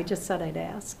thought, I just thought I'd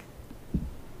ask.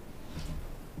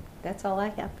 That's all I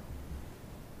have.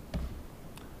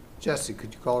 Jesse,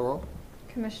 could you call a roll?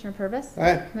 Commissioner Purvis.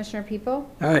 Aye. Commissioner People.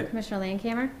 Aye. Commissioner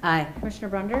Landcamer. Aye. Commissioner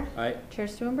Brunder. Aye. Chair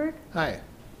Stuenberg. Aye.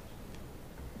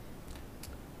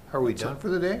 Are we done for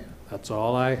the day? That's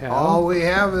all I have. All we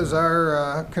have is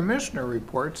our commissioner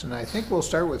reports, and I think we'll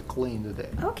start with Colleen today.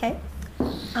 Okay.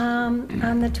 On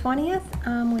the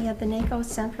 20th, we had the NACO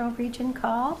Central Region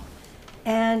call,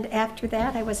 and after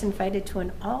that, I was invited to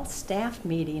an all-staff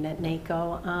meeting at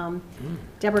NACO.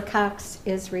 Deborah Cox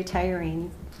is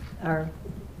retiring, or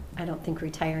I don't think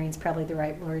retiring is probably the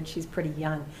right word. She's pretty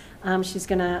young. She's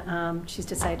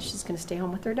decided she's gonna stay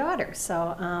home with her daughter.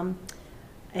 So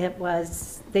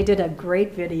they did a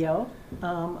great video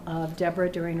of Deborah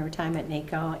during her time at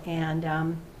NACO,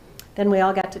 and then we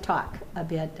all got to talk a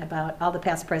bit about, all the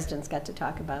past presidents got to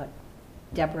talk about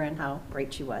Deborah and how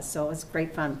great she was. So it was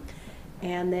great fun.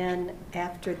 And then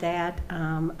after that,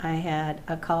 I had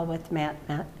a call with Matt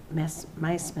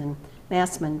Massman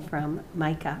from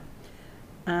MICA.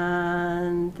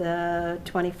 On the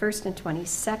 21st and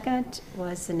 22nd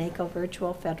was the NACO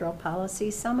Virtual Federal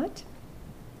Policy Summit.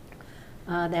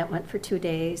 That went for 2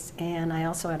 days, and I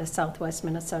also had a Southwest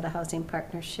Minnesota Housing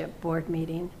Partnership Board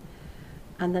meeting.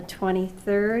 On the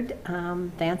 23rd,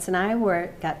 Vance and I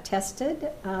got tested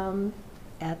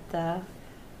at the,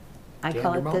 I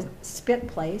call it the Spit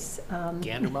Place.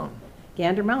 Gander Mountain.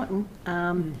 Gander Mountain.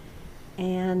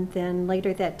 And then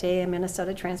later that day, a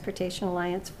Minnesota Transportation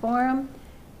Alliance Forum.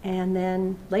 And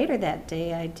then later that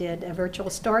day, I did a virtual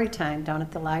story time down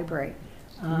at the library.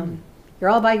 You're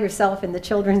all by yourself in the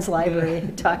children's library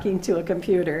talking to a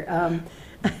computer.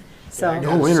 So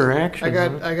No interaction.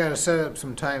 I got to set up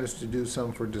some times to do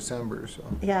some for December, so.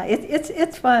 yeah,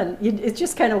 it's fun. It's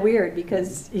just kind of weird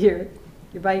because you're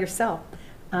by yourself.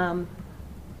 On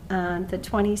the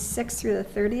 26th through the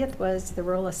 30th was the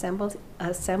Rural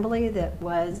Assembly that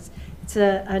was, it's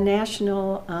a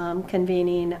national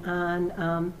convening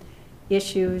on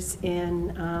issues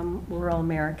in rural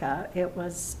America. It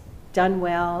was done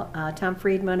well. Tom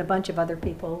Friedman, a bunch of other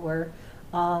people were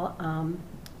all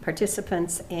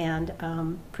participants and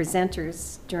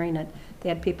presenters during it. They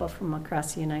had people from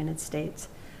across the United States.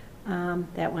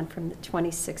 That went from the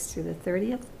 26th through the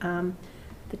 30th.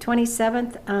 The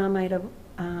 27th, I had a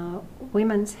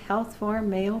Women's Health Forum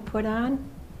Mayo put on.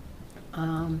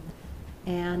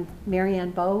 And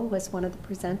Marianne Bowe was one of the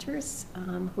presenters,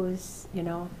 who's,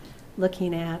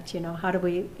 looking at, how do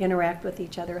we interact with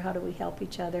each other? How do we help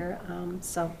each other?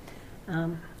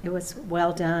 It was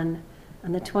well done.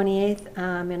 On the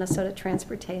 28th, Minnesota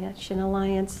Transportation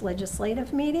Alliance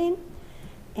legislative meeting.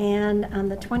 And on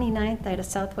the 29th, I had a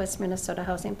Southwest Minnesota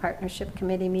Housing Partnership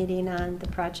Committee meeting on the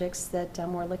projects that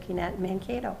we're looking at in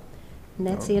Mankato. And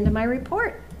that's the end of my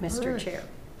report, Mr. All right. Chair.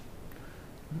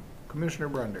 Commissioner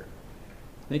Brunder.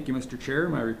 Thank you, Mr. Chair.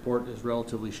 My report is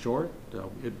relatively short.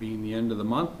 It being the end of the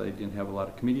month, I didn't have a lot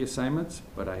of committee assignments,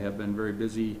 but I have been very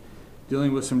busy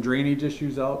dealing with some drainage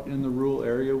issues out in the rural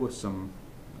area with some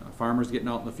farmers getting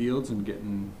out in the fields and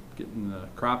getting the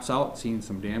crops out, seeing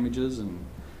some damages and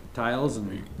tiles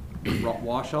and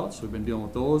washouts. So we've been dealing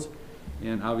with those.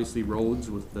 And obviously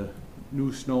roads with the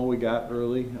new snow we got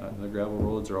early. The gravel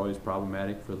roads are always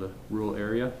problematic for the rural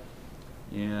area.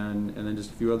 And then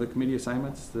just a few other committee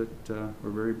assignments that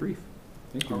were very brief.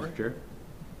 Thank you, Mr. Chair.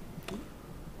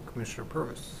 Commissioner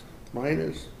Purvis. Mine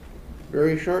is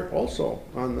very short also.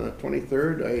 On the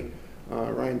 23rd,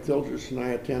 Ryan Tilges and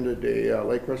I attended a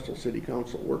Lake Crystal City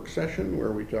Council work session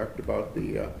where we talked about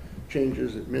the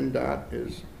changes that MnDOT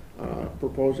is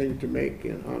proposing to make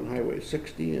on Highway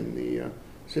 60 in the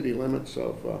city limits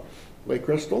of Lake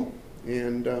Crystal.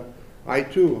 And I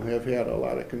too have had a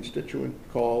lot of constituent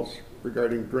calls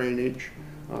regarding drainage,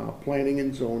 planning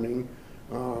and zoning,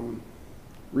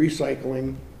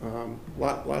 recycling,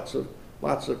 lots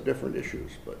of different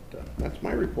issues. But that's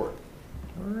my report.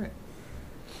 All right.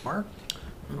 Mark?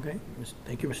 Okay,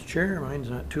 thank you, Mr. Chair.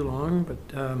 Mine's not too long,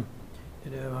 but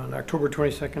on October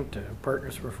 22nd,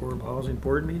 Partners for Affordable Housing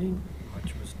Board meeting,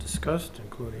 much was discussed,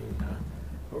 including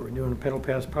what we're doing to pedal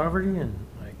past poverty, and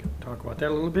I can talk about that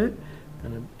a little bit.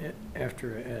 And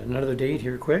after another date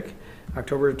here quick,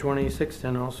 October 26th,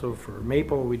 and also for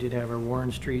Maple, we did have our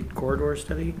Warren Street corridor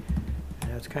study.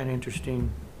 And that's kind of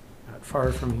interesting, not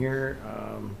far from here.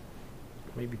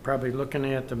 Maybe probably looking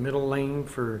at the middle lane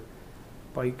for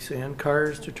bikes and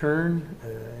cars to turn,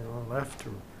 left,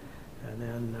 and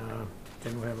then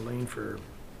we'll have a lane for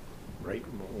right,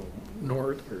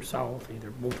 north or south, either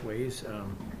both ways.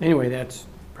 Anyway, that's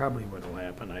probably what will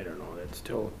happen. I don't know. That's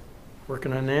still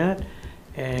working on that.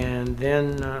 And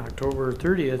then October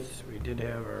 30th, we did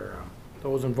have our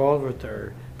those involved with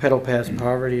our Pedal Past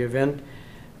Poverty event.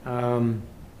 Well,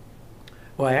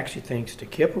 actually, thanks to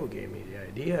Kip who gave me the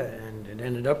idea, and it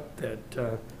ended up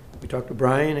that we talked to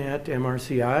Brian at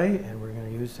MRCI, and we're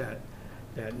going to use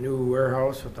that new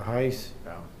warehouse with the high.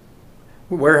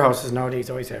 Warehouses nowadays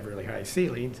always have really high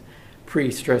ceilings,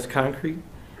 pre-stressed concrete,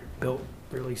 built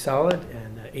really solid,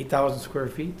 and 8,000 square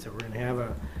feet. So we're going to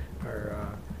have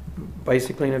our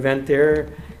bicycling event there.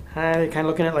 Kind of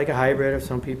looking at like a hybrid if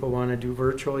some people want to do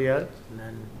virtual yet, and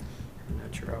then I'm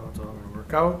not sure how it's all going to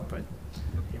work out, but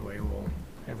anyway, we'll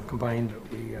have a combined.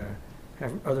 We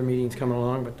have other meetings coming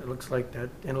along, but it looks like that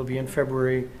it'll be in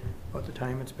February, about the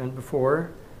time it's been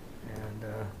before, and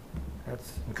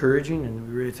that's encouraging, and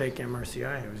we really thank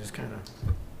MRCI. It was just kind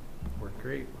of worked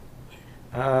great.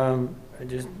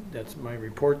 That's my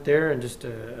report there, and just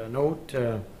a note.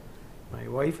 My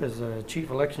wife is a chief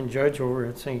election judge over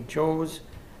at St. Joe's,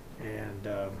 and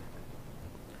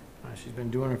she's been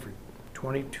doing it for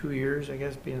 22 years, I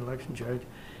guess, being an election judge.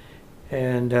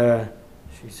 And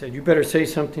she said, "You better say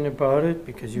something about it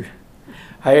because you."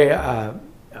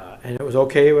 And it was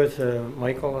okay with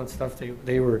Michael and stuff.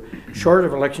 They were short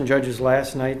of election judges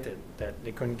last night that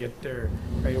they couldn't get there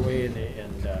right away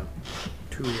and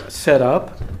to set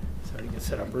up, so they get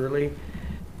set up early.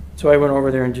 So I went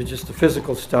over there and did just the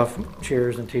physical stuff,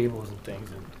 chairs and tables and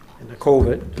things, and the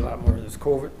COVID, a lot more of this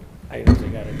COVID items they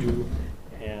got to do.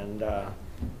 And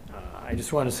I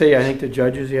just want to say, I think the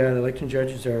judges, the election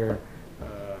judges are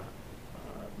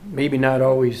maybe not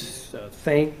always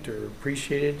thanked or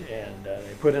appreciated, and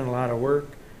they put in a lot of work.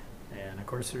 And of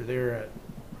course, they're there at,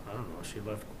 I don't know, she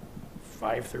left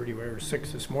 5:30 or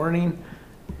 6 this morning,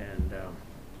 and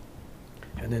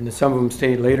then some of them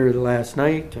stayed later the last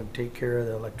night to take care of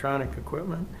the electronic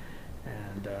equipment.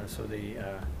 And so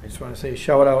I just want to say a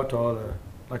shout out to all the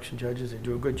election judges. They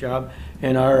do a good job.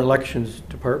 And our elections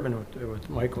department with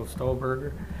Michael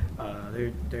Stahlberger,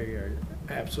 they are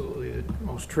absolutely the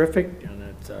most terrific. And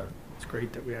it's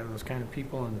great that we have those kind of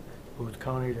people in Booth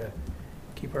County to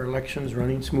keep our elections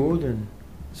running smooth and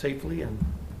safely and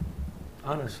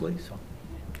honestly. So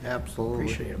Absolutely.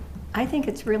 appreciate them. I think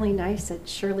it's really nice that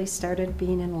Shirley started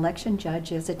being an election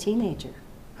judge as a teenager.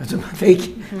 Thank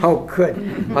you. Oh, good.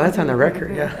 Well, that's on the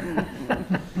record, yeah.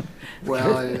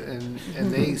 Well, and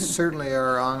they certainly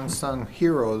are unsung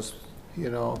heroes,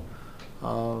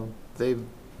 they've,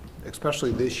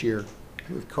 especially this year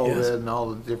with COVID Yes. and all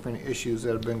the different issues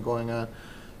that have been going on.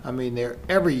 I mean,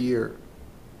 every year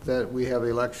that we have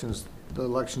elections, the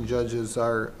election judges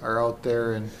are out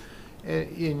there, and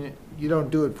you don't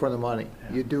do it for the money.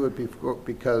 Yeah. You do it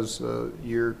because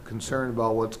you're concerned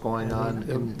about what's going on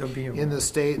in the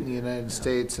state, in the United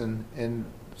States, and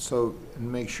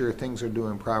make sure things are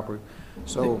doing properly.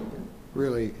 So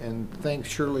really, and thanks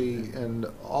Shirley and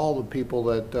all the people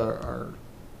that are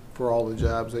for all the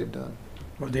jobs they've done.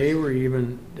 Well, they were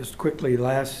even, just quickly,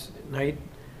 last night,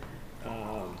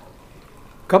 a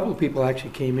couple of people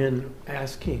actually came in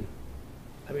asking.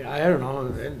 I mean, I don't know,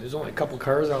 there's only a couple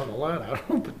cars out on the lot, I don't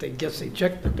know, but they guess they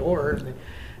checked the door, and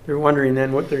they're wondering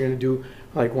then what they're gonna do.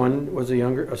 Like, one was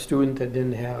a student that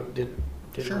didn't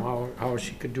Sure. know how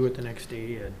she could do it the next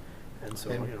day, and so,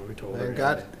 we told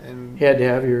her. And You had to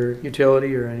have your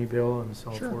utility or any bill and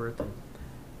so Sure. forth. And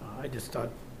I just thought,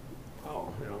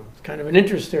 oh, it's kind of an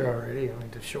interest there already,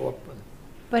 to show up.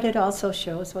 But it also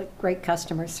shows what great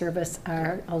customer service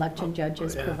our election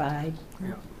judges yeah. provide.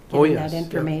 Yeah. Oh, Giving yes, that yeah.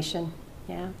 information,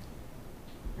 yeah.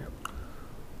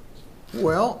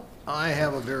 Well, I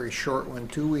have a very short one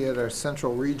too. We had our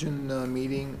Central Region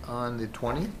meeting on the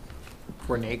 20th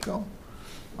for NACO.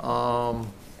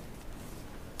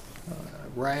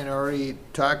 Ryan already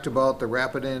talked about the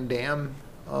Rapidan Dam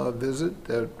visit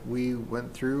that we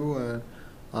went through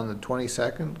on the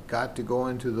 22nd. Got to go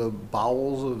into the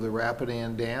bowels of the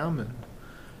Rapidan Dam,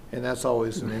 and that's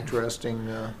always an interesting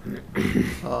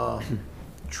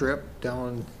trip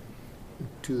down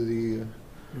to the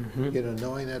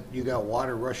knowing that you got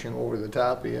water rushing over the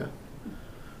top of you.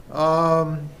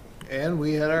 And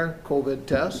we had our COVID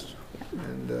test,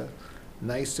 and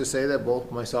nice to say that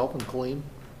both myself and Colleen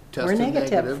tested We're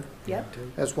negative. negative. Yep.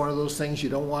 That's one of those things, you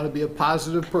don't want to be a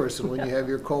positive person when you have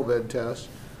your COVID test.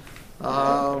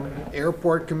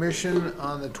 Airport Commission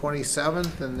on the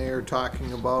 27th, and they're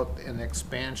talking about an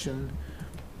expansion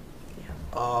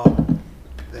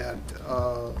that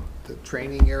the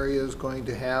training area is going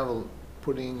to have,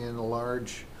 putting in a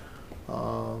large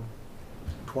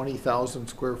 20,000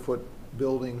 square foot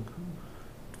building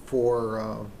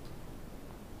for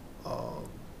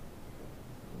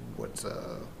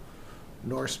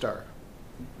North Star.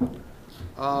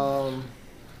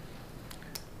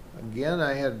 Again,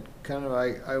 I had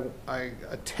I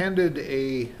attended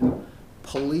a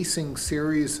policing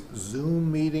series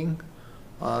Zoom meeting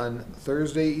on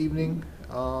Thursday evening.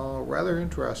 Rather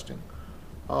interesting.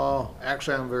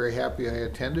 Actually, I'm very happy I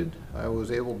attended. I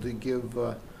was able to give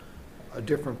a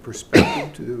different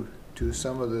perspective to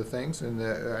some of the things, and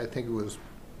I think it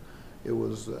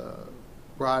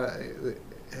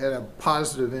had a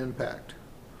positive impact.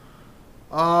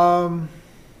 Other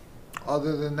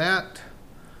than that,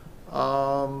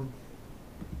 I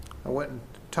went and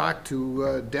talked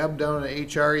to Deb down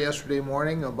at HR yesterday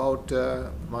morning about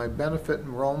my benefit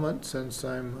enrollment, since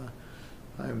I'm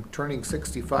turning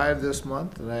 65 this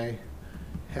month, and I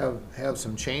have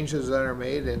some changes that are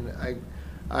made, and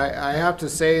I have to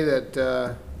say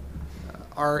that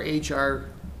our HR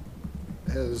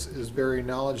is very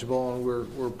knowledgeable, and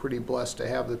we're pretty blessed to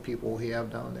have the people we have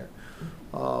down there.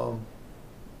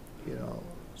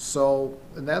 So,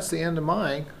 and that's the end of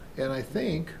mine, and I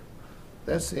think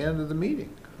that's the end of the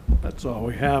meeting. That's all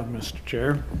we have, Mr.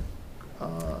 Chair.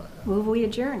 Move we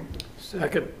adjourn.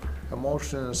 Second. A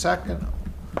motion and a second.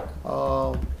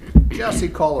 Jesse,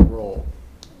 call a roll.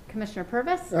 Commissioner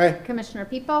Purvis? Aye. Commissioner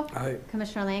People? Aye.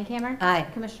 Commissioner Landcamer? Aye.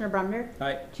 Commissioner Brumner?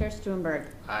 Aye. Chair Stuenberg?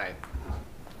 Aye.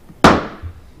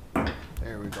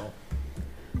 There we go.